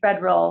many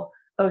federal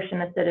ocean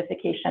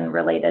acidification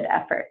related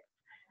efforts.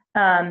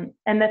 And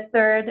the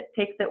third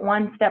takes it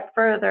one step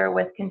further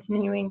with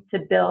continuing to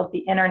build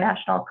the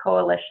international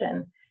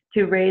coalition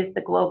to raise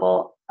the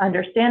global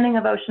understanding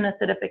of ocean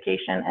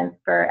acidification and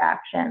spur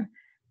action.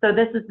 So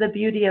this is the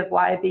beauty of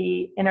why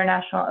the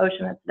International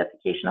Ocean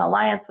Acidification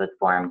Alliance was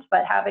formed,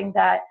 but having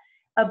that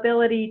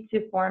ability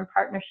to form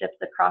partnerships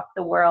across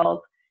the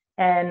world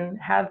and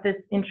have this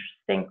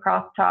interesting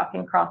crosstalk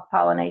and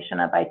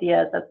cross-pollination of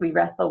ideas as we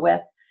wrestle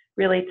with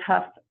really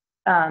tough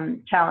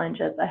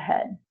challenges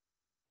ahead.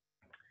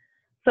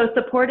 So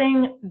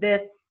supporting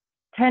this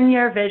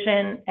 10-year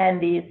vision and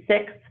these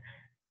 6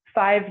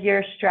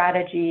 5-year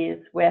strategies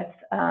with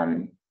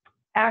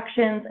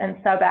actions and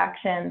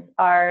sub-actions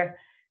are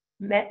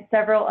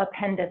several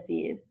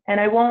appendices. And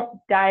I won't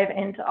dive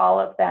into all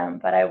of them,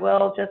 but I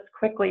will just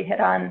quickly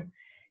hit on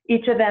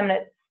each of them.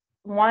 It's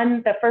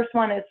the first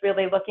one is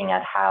really looking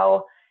at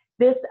how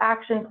this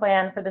action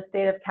plan for the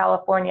state of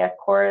California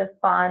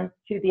corresponds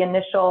to the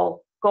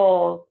initial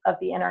goals of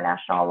the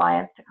International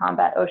Alliance to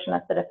Combat Ocean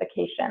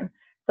Acidification.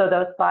 So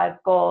those 5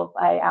 goals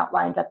I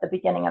outlined at the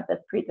beginning of this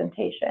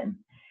presentation.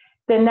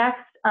 The next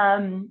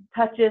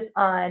touches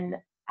on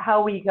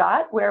how we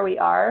got where we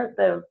are,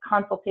 the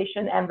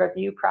consultation and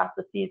review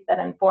processes that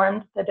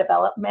informed the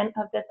development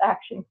of this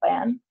action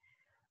plan.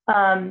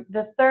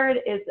 The third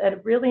is a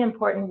really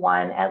important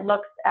one. It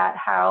looks at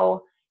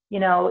how,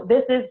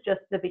 this is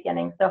just the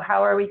beginning. So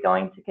how are we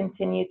going to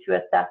continue to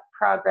assess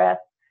progress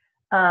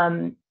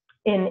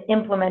in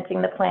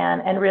implementing the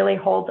plan and really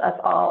hold us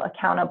all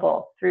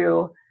accountable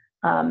through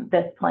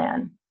this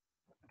plan.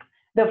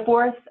 The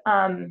fourth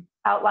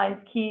outlines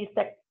key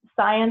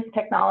science,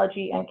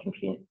 technology, and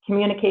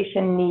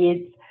communication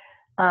needs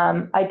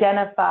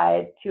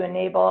identified to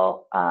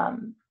enable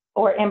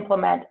or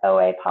implement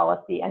OA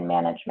policy and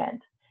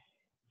management.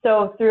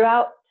 So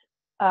throughout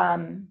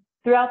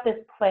this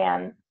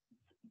plan,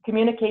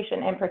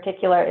 communication in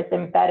particular is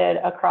embedded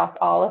across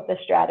all of the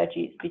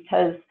strategies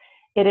because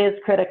it is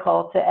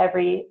critical to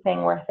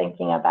everything we're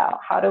thinking about.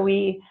 How do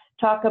we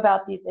talk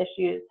about these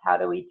issues? How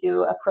do we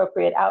do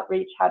appropriate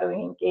outreach? How do we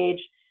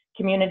engage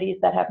communities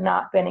that have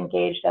not been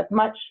engaged as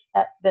much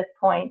at this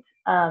point?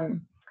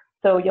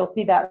 So you'll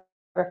see that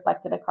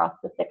reflected across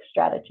the 6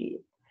 strategies.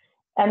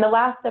 And the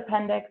last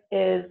appendix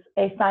is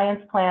a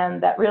science plan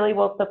that really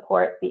will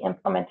support the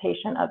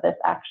implementation of this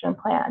action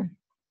plan.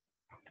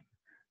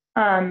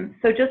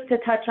 So just to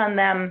touch on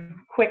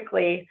them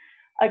quickly,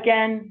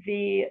 again,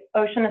 the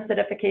Ocean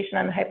Acidification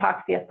and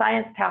Hypoxia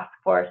Science Task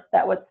Force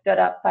that was stood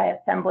up by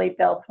Assembly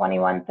Bill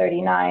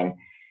 2139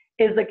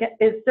 is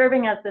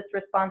serving as this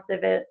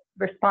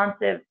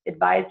responsive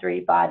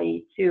advisory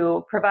body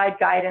to provide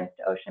guidance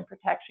to Ocean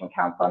Protection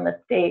Council in the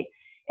state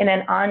in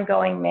an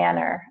ongoing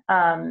manner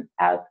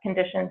as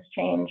conditions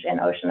change in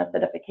ocean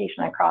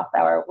acidification across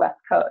our West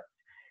Coast.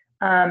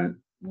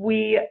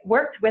 We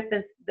worked with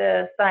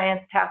the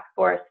Science Task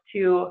Force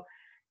to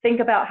think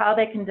about how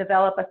they can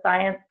develop a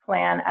science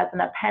plan as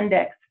an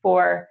appendix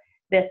for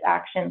this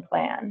action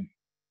plan.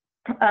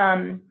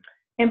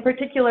 In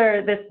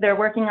particular, they're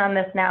working on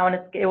this now, and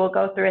it will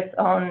go through its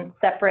own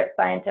separate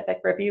scientific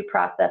review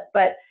process,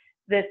 but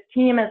this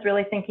team is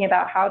really thinking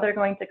about how they're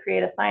going to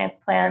create a science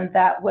plan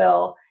that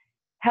will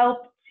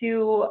help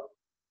to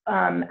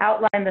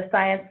outline the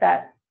science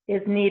that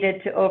is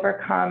needed to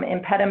overcome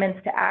impediments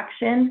to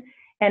action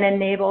and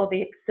enable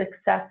the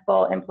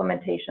successful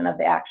implementation of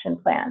the action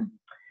plan.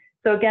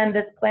 So again,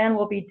 this plan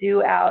will be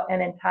due out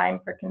and in time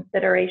for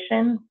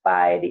consideration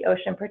by the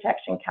Ocean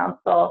Protection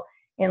Council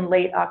in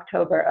late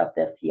October of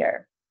this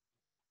year.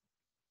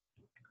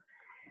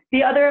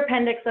 The other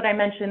appendix that I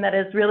mentioned that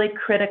is really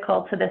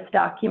critical to this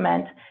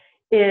document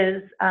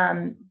is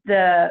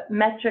the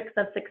metrics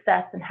of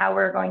success and how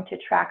we're going to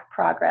track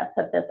progress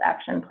of this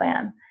action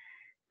plan.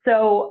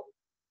 So,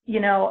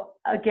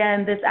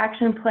 again, this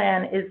action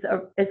plan is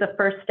a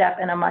first step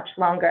in a much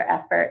longer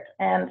effort.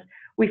 And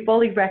we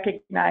fully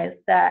recognize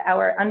that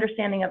our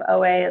understanding of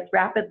OA is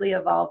rapidly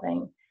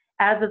evolving,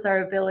 as is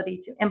our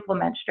ability to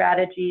implement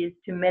strategies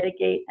to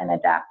mitigate and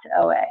adapt to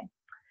OA.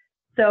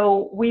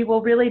 So we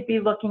will really be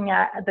looking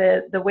at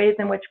the ways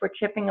in which we're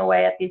chipping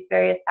away at these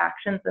various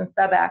actions and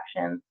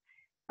sub-actions.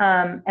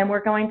 And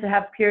we're going to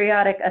have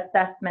periodic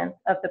assessments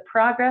of the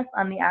progress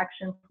on the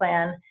action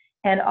plan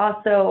and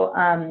also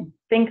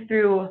think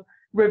through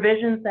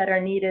revisions that are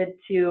needed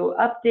to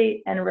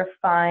update and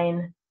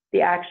refine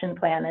the action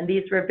plan. And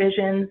these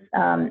revisions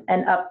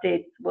and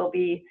updates will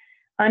be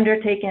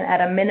undertaken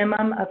at a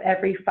minimum of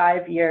every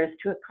 5 years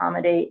to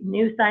accommodate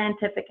new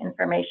scientific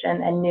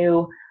information and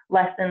new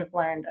lessons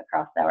learned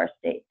across our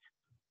state.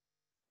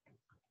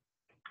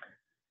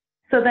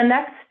 So the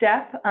next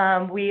step,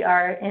 we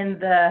are in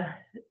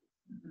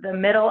the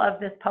middle of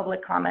this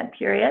public comment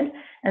period,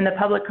 and the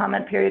public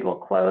comment period will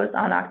close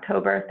on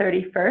October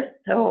 31st.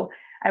 So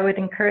I would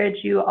encourage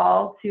you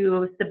all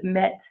to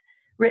submit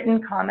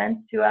written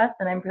comments to us,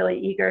 and I'm really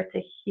eager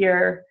to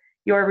hear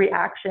your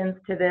reactions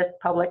to this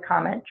public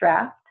comment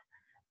draft.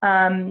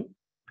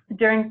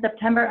 During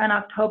September and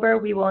October,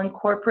 we will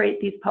incorporate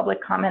these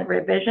public comment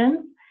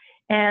revisions,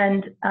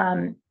 and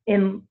on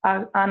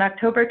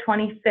October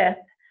 25th,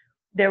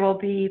 there will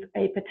be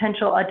a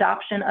potential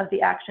adoption of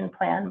the action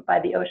plan by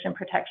the Ocean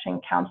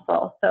Protection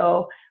Council.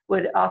 So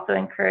would also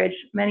encourage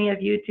many of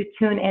you to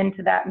tune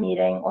into that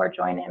meeting or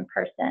join in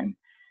person.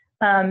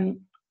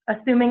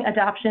 Assuming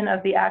adoption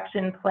of the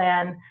action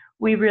plan,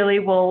 we really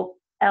will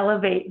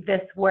elevate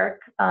this work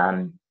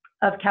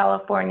of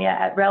California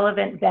at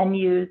relevant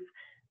venues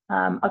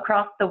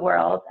across the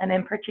world, and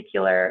in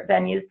particular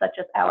venues such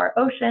as our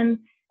ocean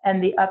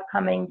and the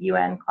upcoming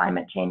UN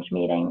climate change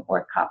meeting,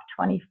 or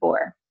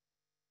COP24.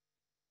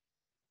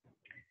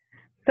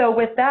 So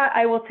with that,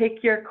 I will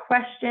take your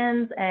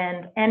questions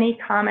and any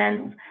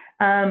comments.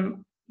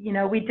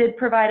 We did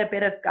provide a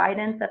bit of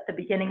guidance at the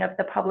beginning of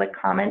the public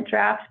comment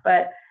draft,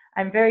 but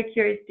I'm very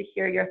curious to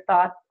hear your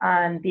thoughts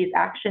on these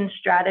action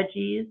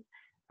strategies.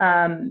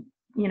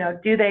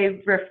 do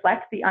they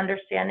reflect the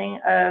understanding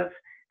of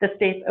the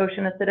state's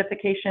ocean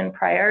acidification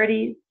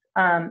priorities?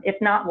 If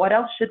not, what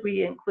else should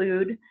we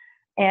include?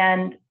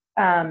 And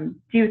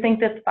do you think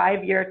this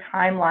 5-year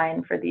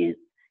timeline for these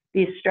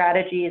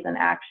strategies and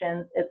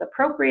actions is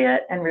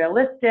appropriate and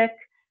realistic?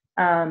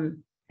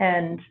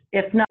 And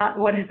if not,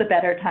 what is a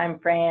better time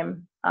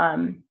frame?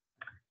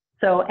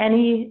 So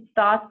any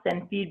thoughts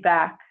and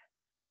feedback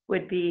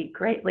would be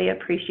greatly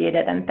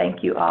appreciated. And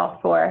thank you all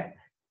for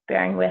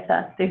bearing with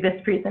us through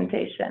this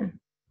presentation.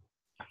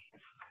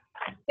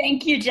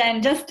 Thank you,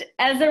 Jen. Just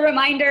as a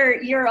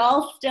reminder, you're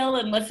all still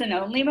in listen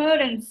only mode.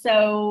 And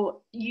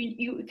so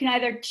you can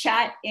either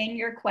chat in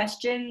your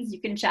questions, you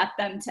can chat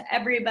them to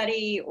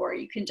everybody, or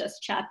you can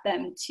just chat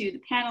them to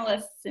the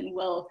panelists and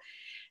we'll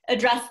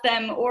address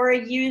them, or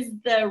use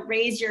the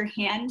raise your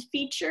hand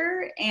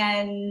feature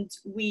and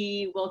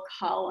we will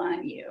call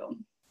on you.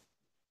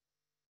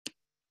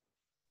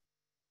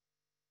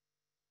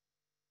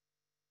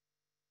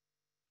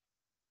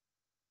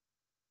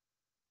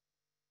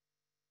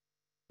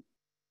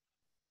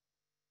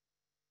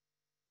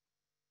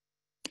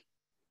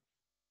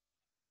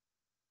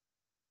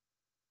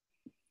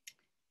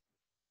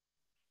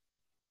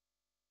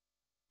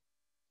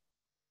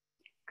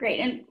 Great,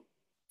 and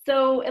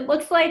so it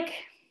looks like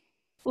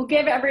we'll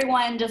give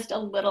everyone just a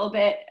little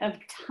bit of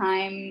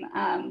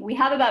time. We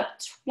have about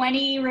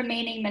 20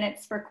 remaining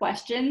minutes for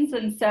questions,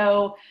 and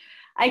so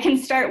I can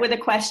start with a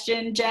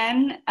question,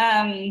 Jen.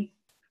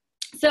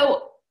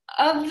 So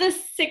of the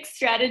 6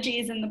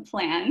 strategies in the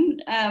plan,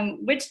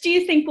 which do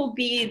you think will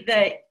be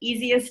the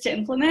easiest to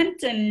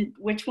implement and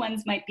which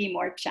ones might be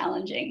more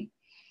challenging?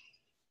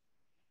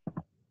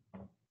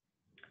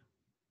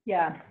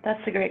 Yeah,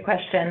 that's a great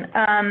question.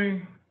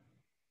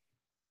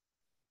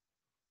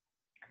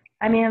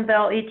 I mean,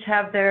 they'll each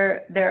have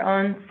their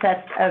own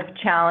sets of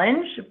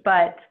challenge,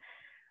 but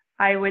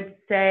I would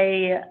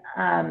say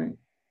kind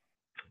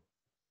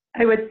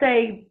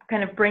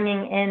of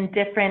bringing in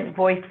different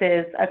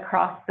voices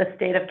across the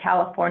state of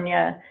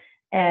California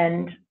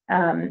and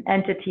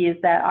entities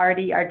that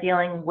already are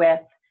dealing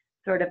with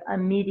sort of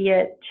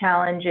immediate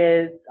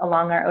challenges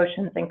along our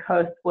oceans and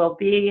coasts will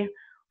be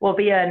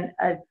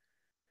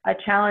a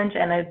challenge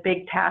and a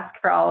big task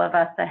for all of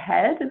us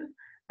ahead.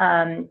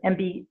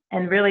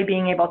 And really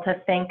being able to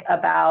think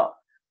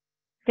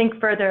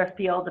further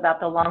afield about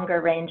the longer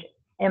range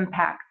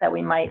impacts that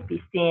we might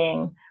be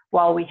seeing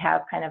while we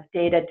have kind of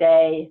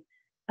day-to-day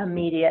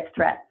immediate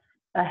threats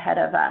ahead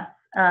of us.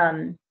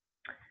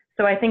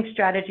 So I think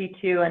strategy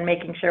 2 and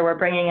making sure we're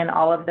bringing in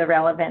all of the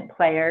relevant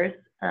players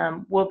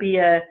will be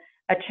a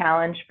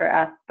challenge for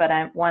us, but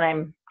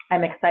one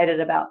I'm excited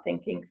about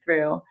thinking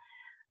through.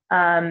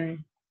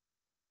 And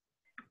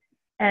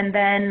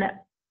then,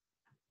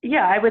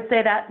 yeah, I would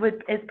say that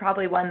is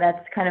probably one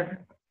that's kind of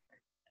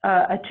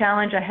a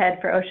challenge ahead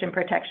for Ocean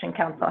Protection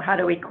Council. How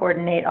do we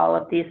coordinate all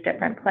of these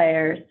different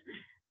players?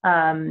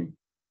 And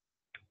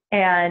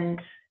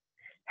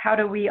how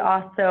do we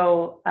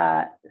also,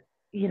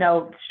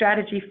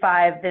 strategy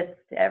 5,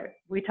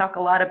 we talk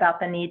a lot about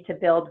the need to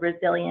build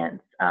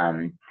resilience.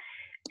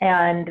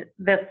 And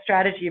this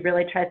strategy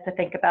really tries to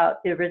think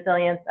about the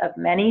resilience of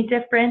many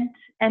different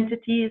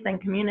entities and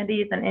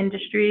communities and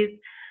industries.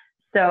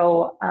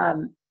 So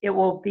that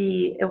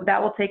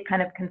will take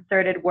kind of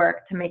concerted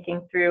work to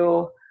making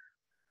sure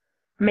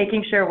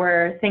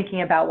we're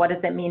thinking about what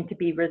does it mean to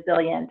be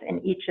resilient in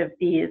each of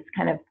these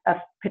kind of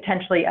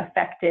potentially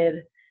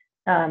affected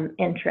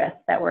interests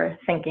that we're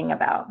thinking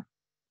about.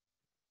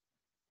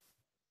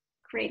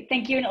 Great,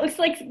 thank you. And it looks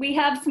like we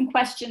have some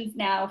questions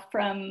now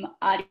from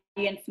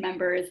audience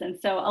members. And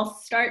so I'll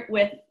start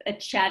with a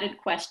chatted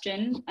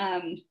question.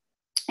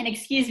 And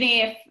excuse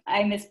me if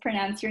I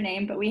mispronounce your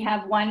name, but we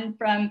have one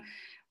from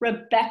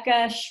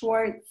Rebecca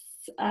Schwartz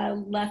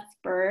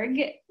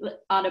Lethberg,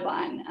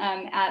 Audubon,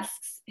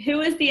 asks,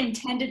 who is the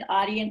intended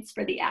audience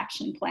for the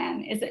action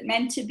plan? Is it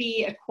meant to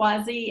be a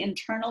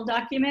quasi-internal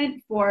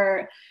document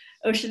for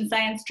Ocean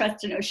Science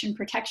Trust and Ocean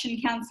Protection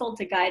Council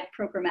to guide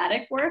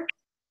programmatic work?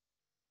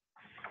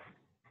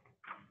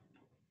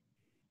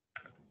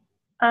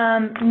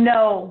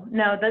 No.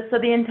 So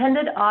the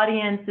intended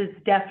audience is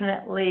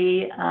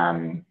definitely,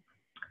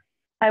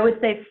 I would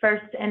say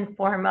first and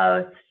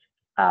foremost,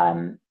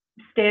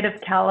 state of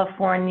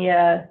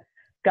California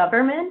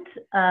government.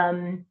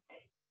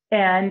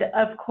 And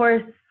of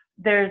course,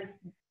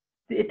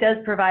 it does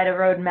provide a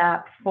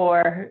roadmap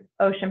for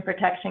Ocean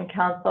Protection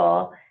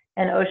Council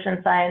and Ocean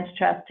Science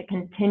Trust to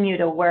continue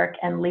to work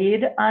and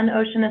lead on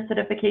ocean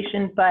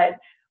acidification, but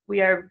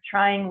we are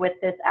trying with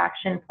this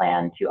action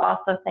plan to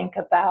also think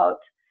about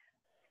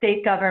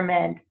state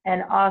government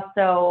and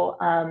also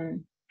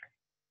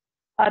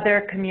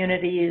other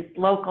communities,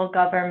 local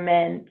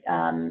government,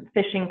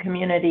 fishing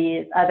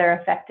communities, other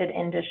affected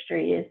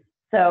industries.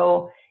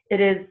 So it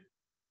is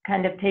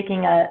kind of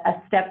taking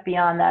a step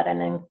beyond that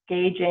and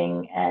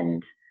engaging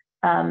and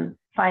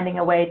finding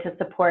a way to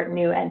support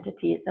new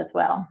entities as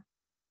well.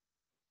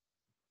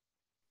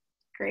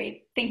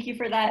 Great, thank you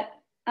for that.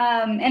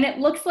 And it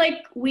looks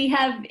like we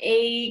have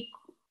a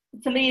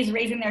somebody is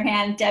raising their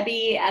hand,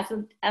 Debbie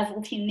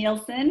Aseltine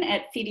Nielsen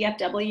at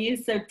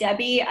CDFW. So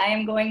Debbie, I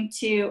am going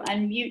to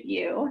unmute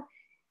you.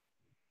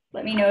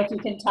 Let me know if you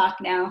can talk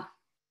now.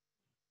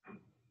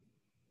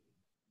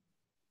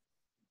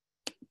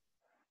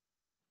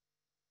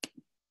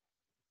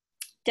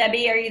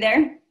 Debbie, are you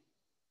there?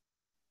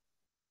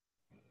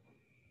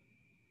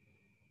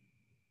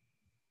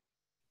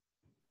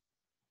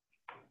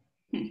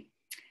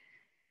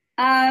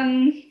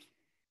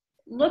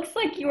 Looks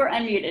like you are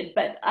unmuted,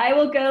 but I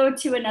will go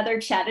to another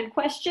chatted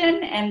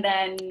question and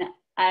then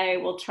I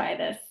will try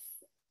this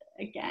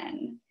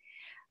again.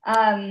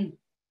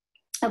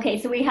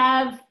 Okay, so we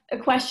have a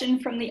question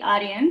from the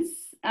audience.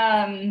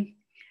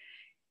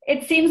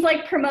 It seems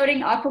like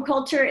promoting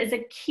aquaculture is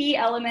a key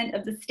element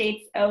of the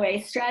state's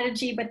OA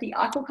strategy, but the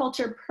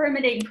aquaculture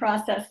permitting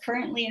process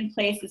currently in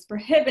place is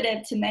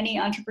prohibitive to many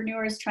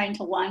entrepreneurs trying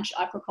to launch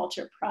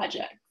aquaculture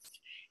projects.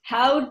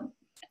 How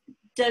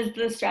does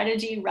the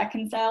strategy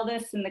reconcile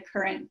this in the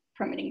current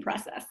permitting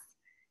process?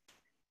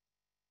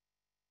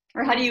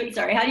 Or how do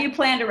you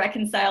plan to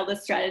reconcile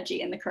this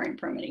strategy in the current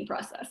permitting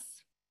process?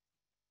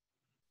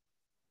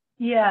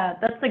 Yeah,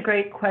 that's a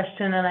great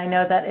question, and I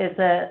know that is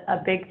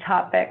a big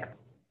topic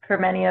for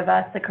many of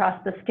us across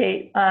the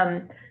state.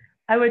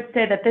 I would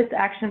say that this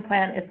action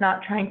plan is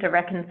not trying to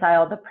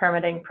reconcile the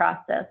permitting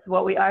process.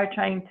 What we are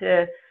trying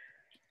to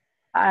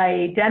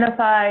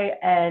identify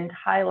and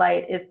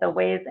highlight is the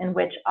ways in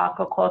which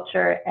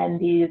aquaculture and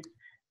these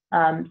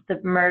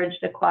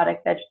submerged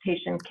aquatic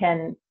vegetation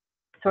can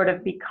sort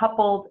of be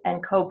coupled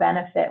and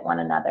co-benefit one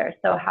another.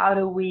 So how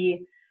do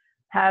we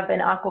have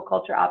an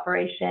aquaculture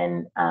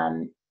operation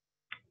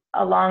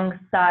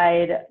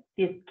alongside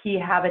these key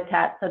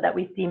habitats so that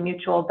we see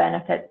mutual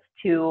benefits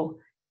to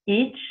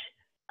each,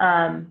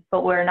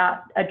 but we're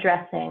not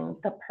addressing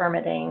the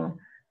permitting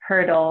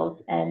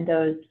hurdles and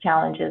those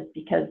challenges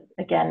because,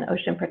 again,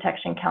 Ocean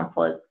Protection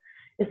Council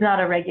is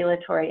not a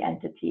regulatory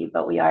entity,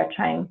 but we are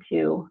trying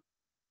to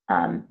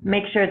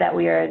make sure that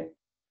we are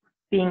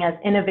being as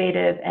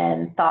innovative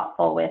and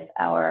thoughtful with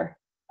our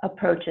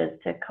approaches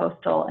to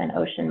coastal and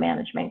ocean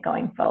management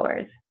going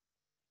forward.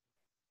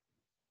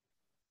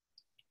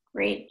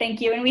 Great,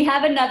 thank you. And we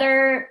have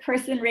another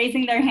person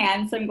raising their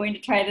hand, so I'm going to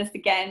try this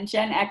again.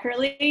 Jen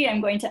Eckerly,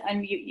 I'm going to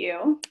unmute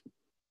you.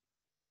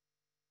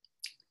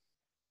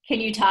 Can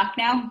you talk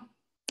now?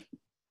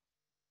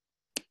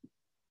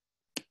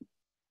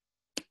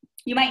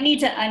 You might need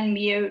to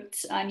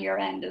unmute on your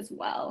end as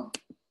well.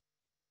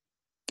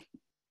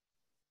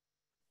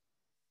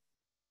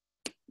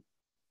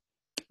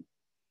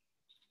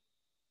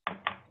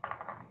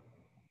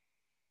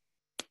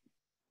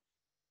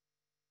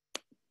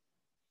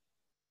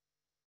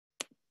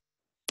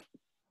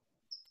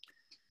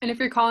 And if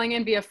you're calling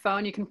in via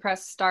phone, you can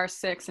press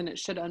 *6 and it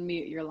should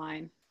unmute your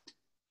line.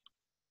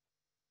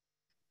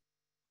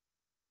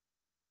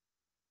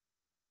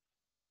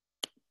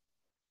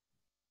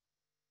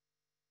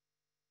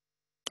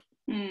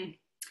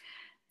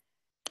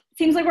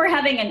 Seems like we're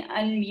having an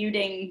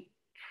unmuting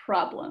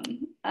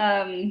problem.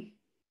 All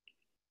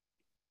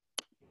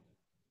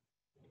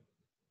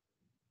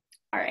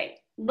right,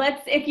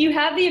 if you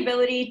have the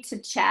ability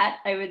to chat,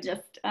 I would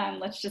just,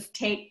 let's just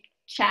take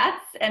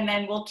chats and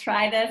then we'll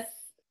try this.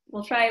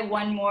 We'll try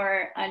one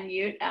more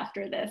unmute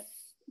after this,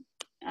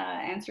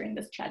 answering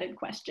this chatted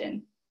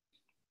question.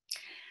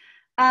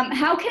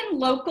 How can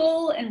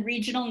local and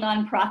regional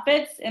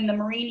nonprofits in the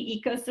marine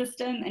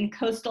ecosystem and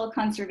coastal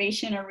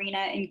conservation arena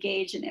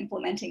engage in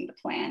implementing the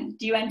plan?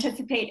 Do you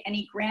anticipate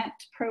any grant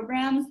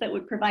programs that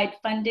would provide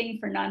funding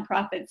for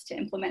nonprofits to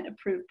implement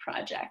approved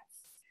projects?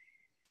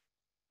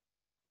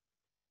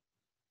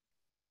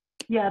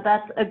 Yeah,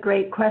 that's a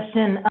great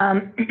question.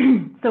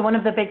 So one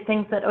of the big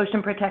things that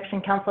Ocean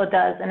Protection Council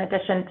does, in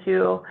addition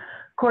to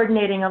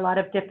coordinating a lot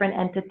of different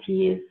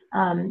entities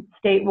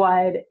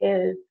statewide,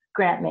 is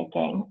grant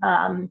making.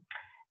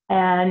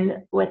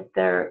 And with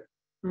the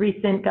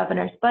recent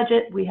governor's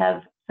budget, we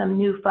have some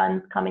new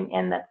funds coming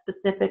in that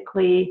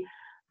specifically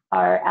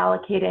are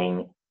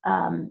allocated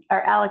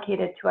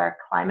to our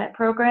climate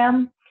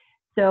program.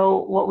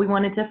 So what we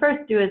wanted to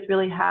first do is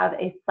really have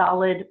a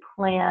solid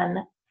plan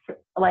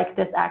like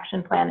this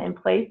action plan in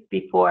place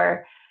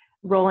before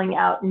rolling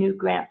out new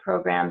grant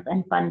programs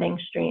and funding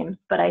streams.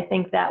 But I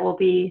think that will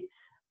be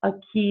a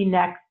key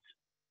next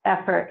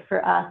effort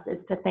for us, is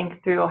to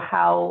think through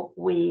how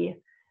we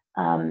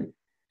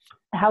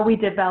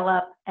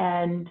develop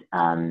and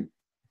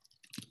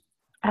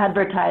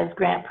advertise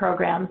grant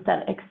programs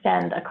that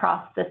extend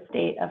across the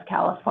state of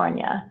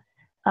California.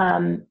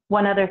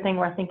 One other thing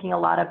we're thinking a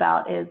lot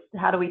about is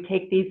how do we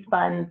take these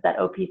funds that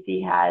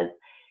OPC has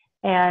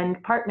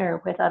and partner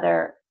with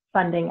other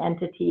funding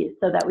entities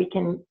so that we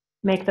can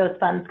make those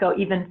funds go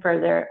even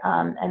further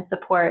and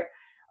support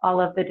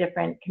all of the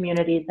different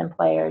communities and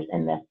players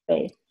in this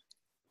space.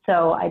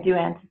 So I do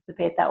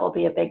anticipate that will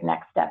be a big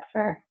next step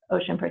for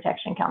Ocean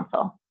Protection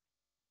Council.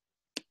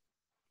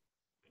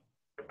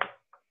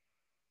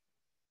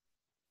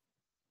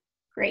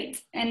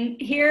 Great. And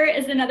here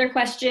is another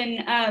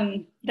question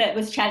that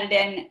was chatted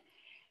in.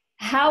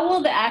 How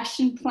will the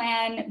action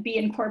plan be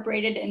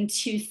incorporated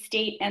into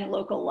state and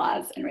local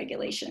laws and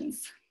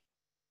regulations?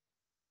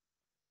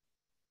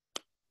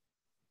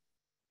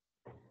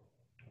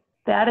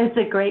 That is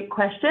a great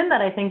question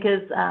that I think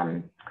is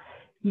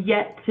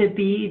yet to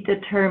be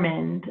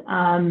determined.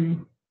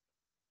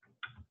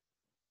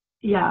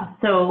 Yeah,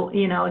 so,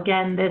 you know,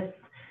 again,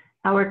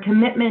 our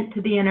commitment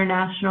to the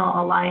international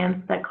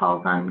alliance that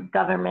calls on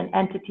government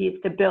entities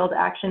to build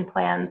action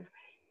plans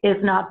is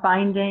not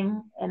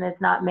binding and is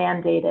not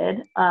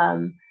mandated.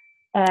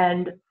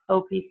 And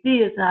OPC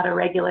is not a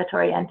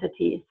regulatory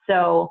entity.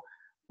 So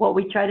what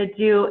we try to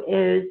do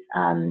is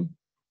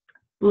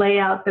lay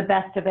out the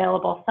best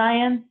available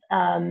science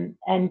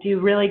and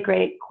do really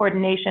great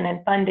coordination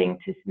and funding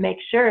to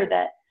make sure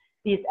that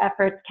these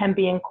efforts can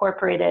be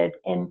incorporated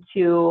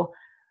into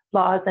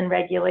laws and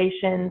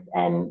regulations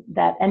and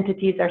that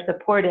entities are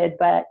supported,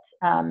 but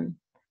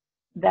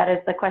that is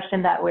the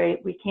question that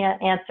we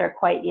can't answer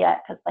quite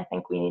yet, because I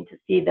think we need to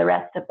see the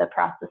rest of the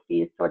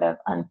processes sort of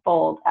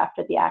unfold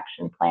after the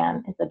action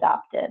plan is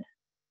adopted.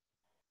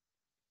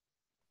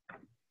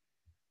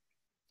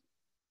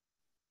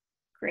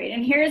 Great,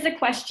 and here's a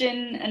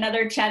question,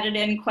 another chatted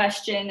in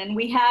question, and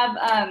we have,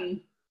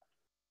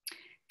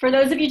 for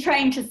those of you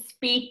trying to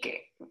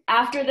speak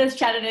after this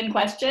chatted in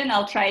question,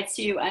 I'll try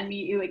to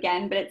unmute you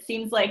again, but it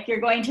seems like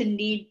you're going to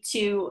need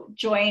to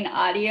join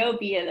audio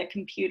via the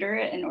computer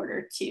in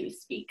order to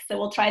speak. So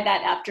we'll try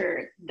that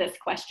after this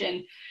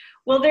question.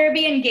 Will there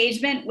be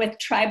engagement with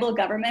tribal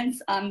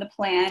governments on the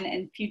plan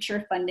and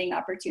future funding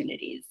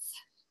opportunities?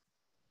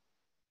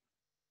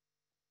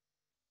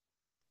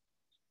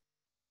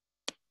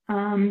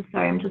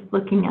 Sorry, I'm just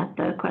looking at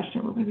the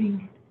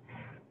question.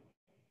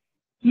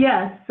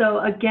 Yes, so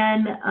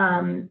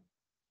again,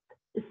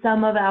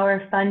 some of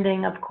our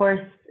funding, of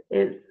course,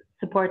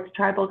 supports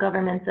tribal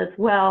governments as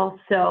well.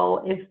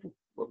 So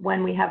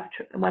when we have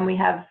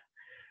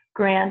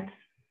grant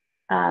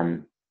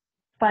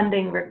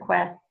funding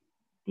requests,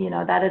 you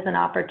know, that is an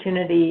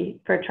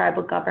opportunity for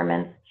tribal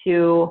governments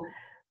to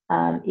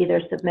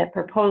either submit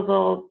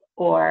proposals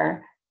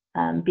or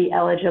be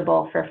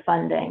eligible for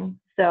funding.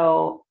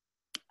 So,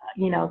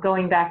 you know,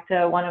 going back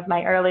to one of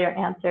my earlier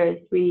answers,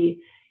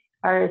 we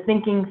are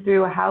thinking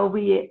through how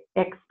we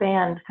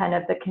expand kind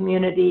of the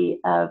community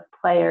of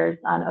players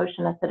on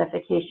ocean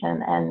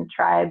acidification, and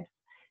tribes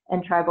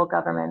and tribal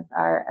governments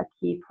are a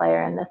key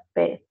player in this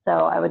space.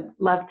 So I would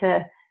love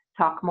to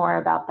talk more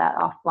about that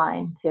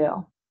offline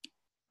too.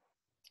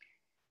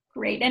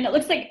 Great, and it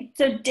looks like,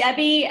 so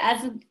Debbie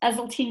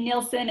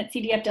Azeltine-Nielsen at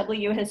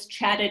CDFW has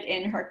chatted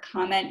in her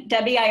comment.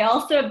 Debbie, I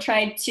also have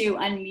tried to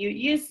unmute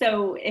you,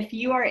 so if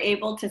you are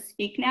able to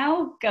speak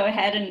now, go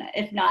ahead, and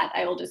if not,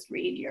 I will just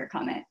read your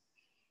comment.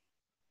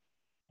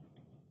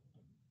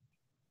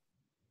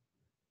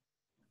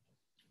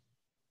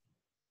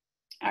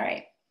 All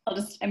right,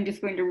 I'm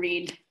just going to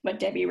read what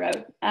Debbie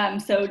wrote.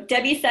 So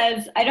Debbie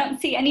says, I don't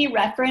see any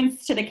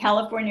reference to the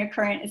California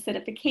Current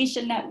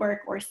Acidification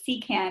Network, or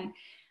CCAN,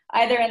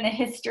 either in the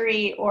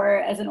history or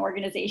as an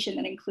organization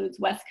that includes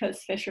West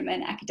Coast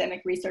fishermen,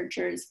 academic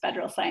researchers,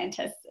 federal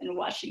scientists in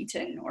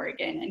Washington,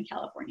 Oregon, and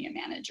California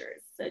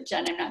managers. So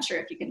Jen, I'm not sure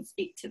if you can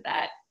speak to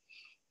that.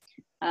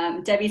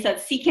 Debbie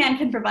says, CCAN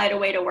can provide a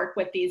way to work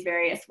with these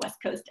various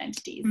West Coast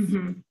entities.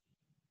 Mm-hmm.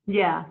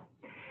 Yeah,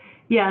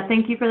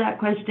 thank you for that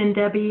question,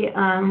 Debbie.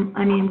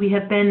 I mean, we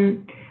have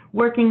been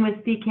working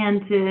with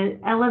CCAN to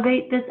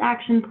elevate this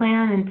action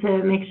plan and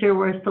to make sure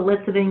we're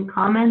soliciting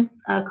comments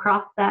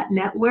across that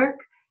network.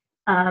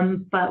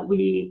 But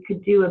we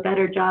could do a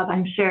better job,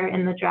 I'm sure,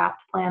 in the draft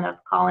plan of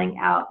calling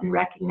out and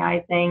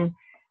recognizing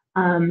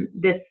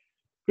this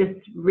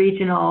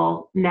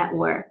regional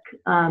network,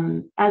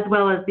 as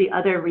well as the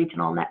other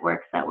regional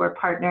networks that we're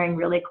partnering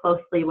really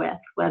closely with,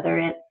 whether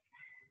it's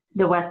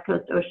the West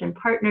Coast Ocean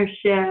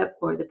Partnership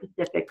or the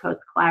Pacific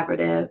Coast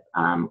Collaborative,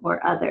 or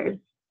others.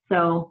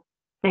 So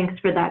thanks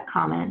for that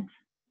comment.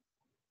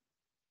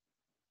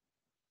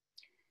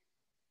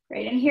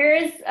 Great, and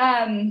here's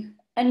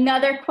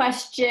another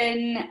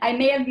question. I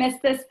may have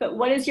missed this, but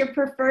what is your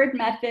preferred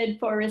method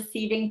for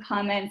receiving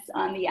comments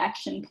on the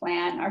action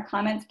plan? Are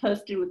comments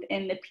posted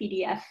within the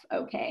PDF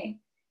okay?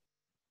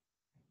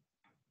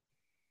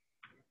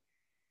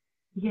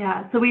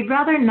 Yeah, so we'd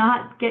rather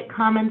not get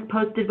comments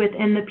posted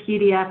within the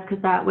PDF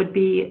because that would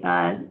be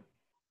a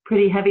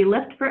pretty heavy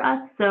lift for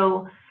us.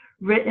 So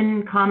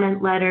written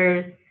comment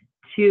letters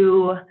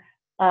to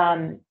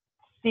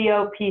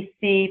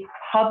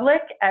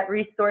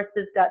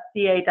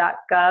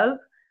copcpublic@resources.ca.gov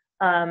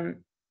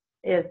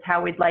is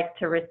how we'd like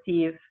to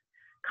receive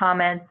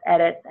comments,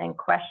 edits, and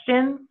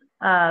questions.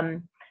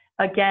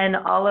 Again,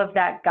 all of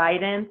that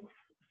guidance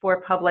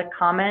for public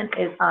comment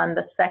is on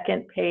the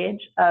second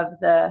page of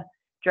the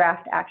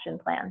draft action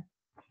plan.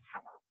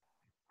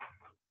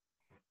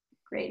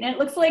 Great, and it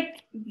looks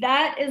like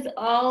that is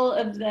all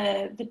of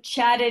the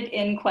chatted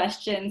in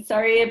questions.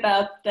 Sorry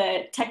about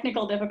the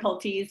technical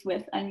difficulties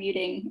with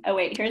unmuting. Oh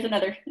wait, here's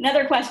another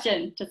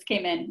question just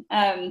came in.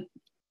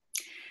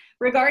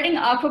 Regarding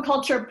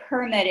aquaculture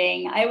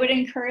permitting, I would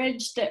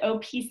encourage the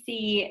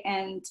OPC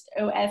and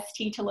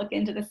OST to look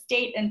into the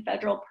state and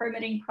federal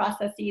permitting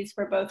processes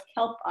for both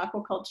kelp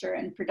aquaculture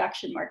and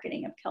production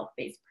marketing of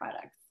kelp-based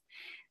products.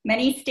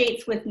 Many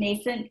states with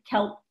nascent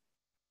kelp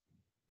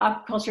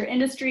aquaculture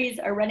industries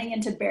are running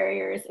into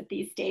barriers at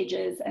these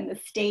stages, and the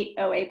state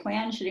OA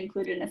plan should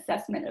include an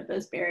assessment of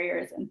those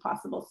barriers and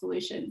possible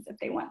solutions if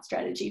they want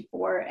strategy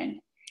 4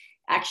 and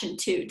action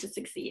 2 to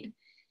succeed.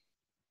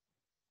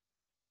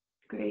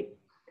 Great,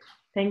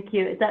 thank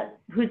you.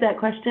 Who's that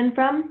question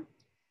from?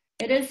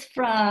 It is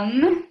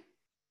from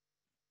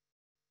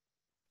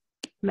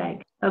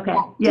Meg. Okay,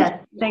 yes,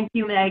 thank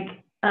you,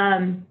 Meg.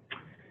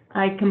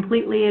 I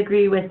completely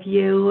agree with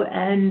you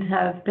and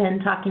have been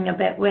talking a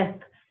bit with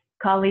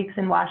colleagues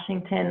in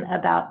Washington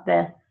about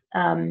this.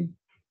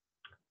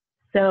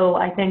 So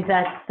I think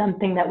that's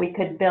something that we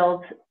could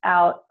build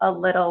out a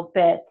little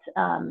bit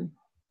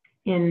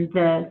in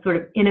the sort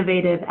of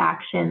innovative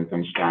actions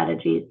and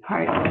strategies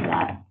part of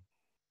that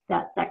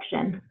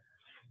section.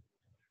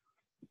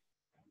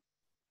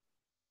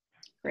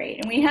 Great,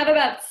 and we have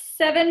about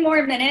 7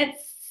 more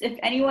minutes. If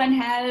anyone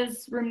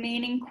has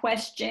remaining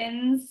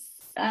questions,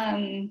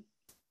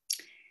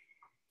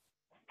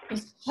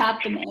 just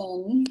tap them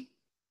in.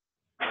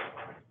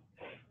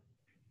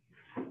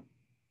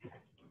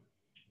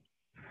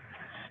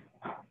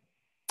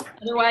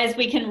 Otherwise,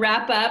 we can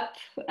wrap up.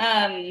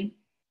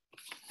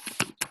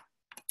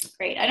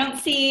 Great, I don't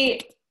see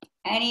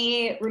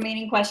any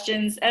remaining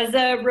questions. As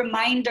a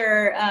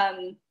reminder,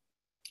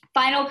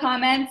 final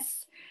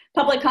comments,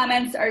 public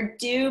comments are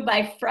due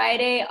by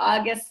Friday,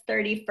 August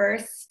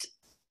 31st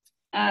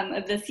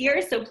of this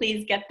year, so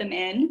please get them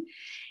in.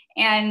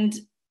 And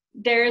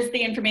there's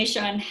the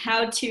information on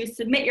how to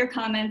submit your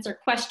comments or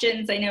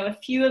questions. I know a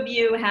few of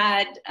you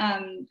had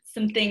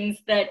some things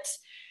that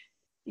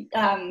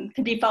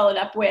could be followed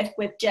up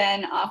with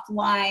Jen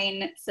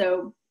offline,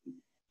 so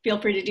feel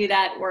free to do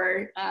that,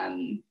 or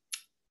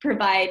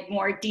provide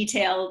more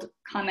detailed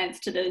comments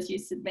to those you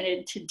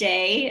submitted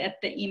today at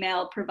the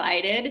email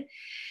provided.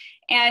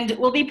 And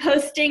we'll be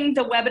posting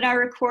the webinar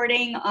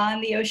recording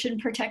on the Ocean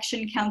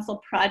Protection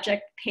Council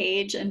project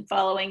page and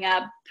following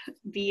up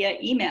via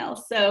email.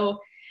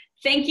 So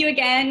thank you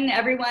again,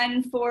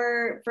 everyone,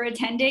 for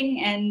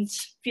attending, and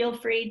feel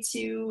free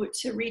to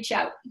reach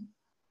out.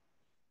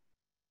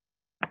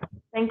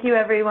 Thank you,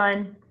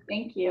 everyone.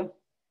 Thank you.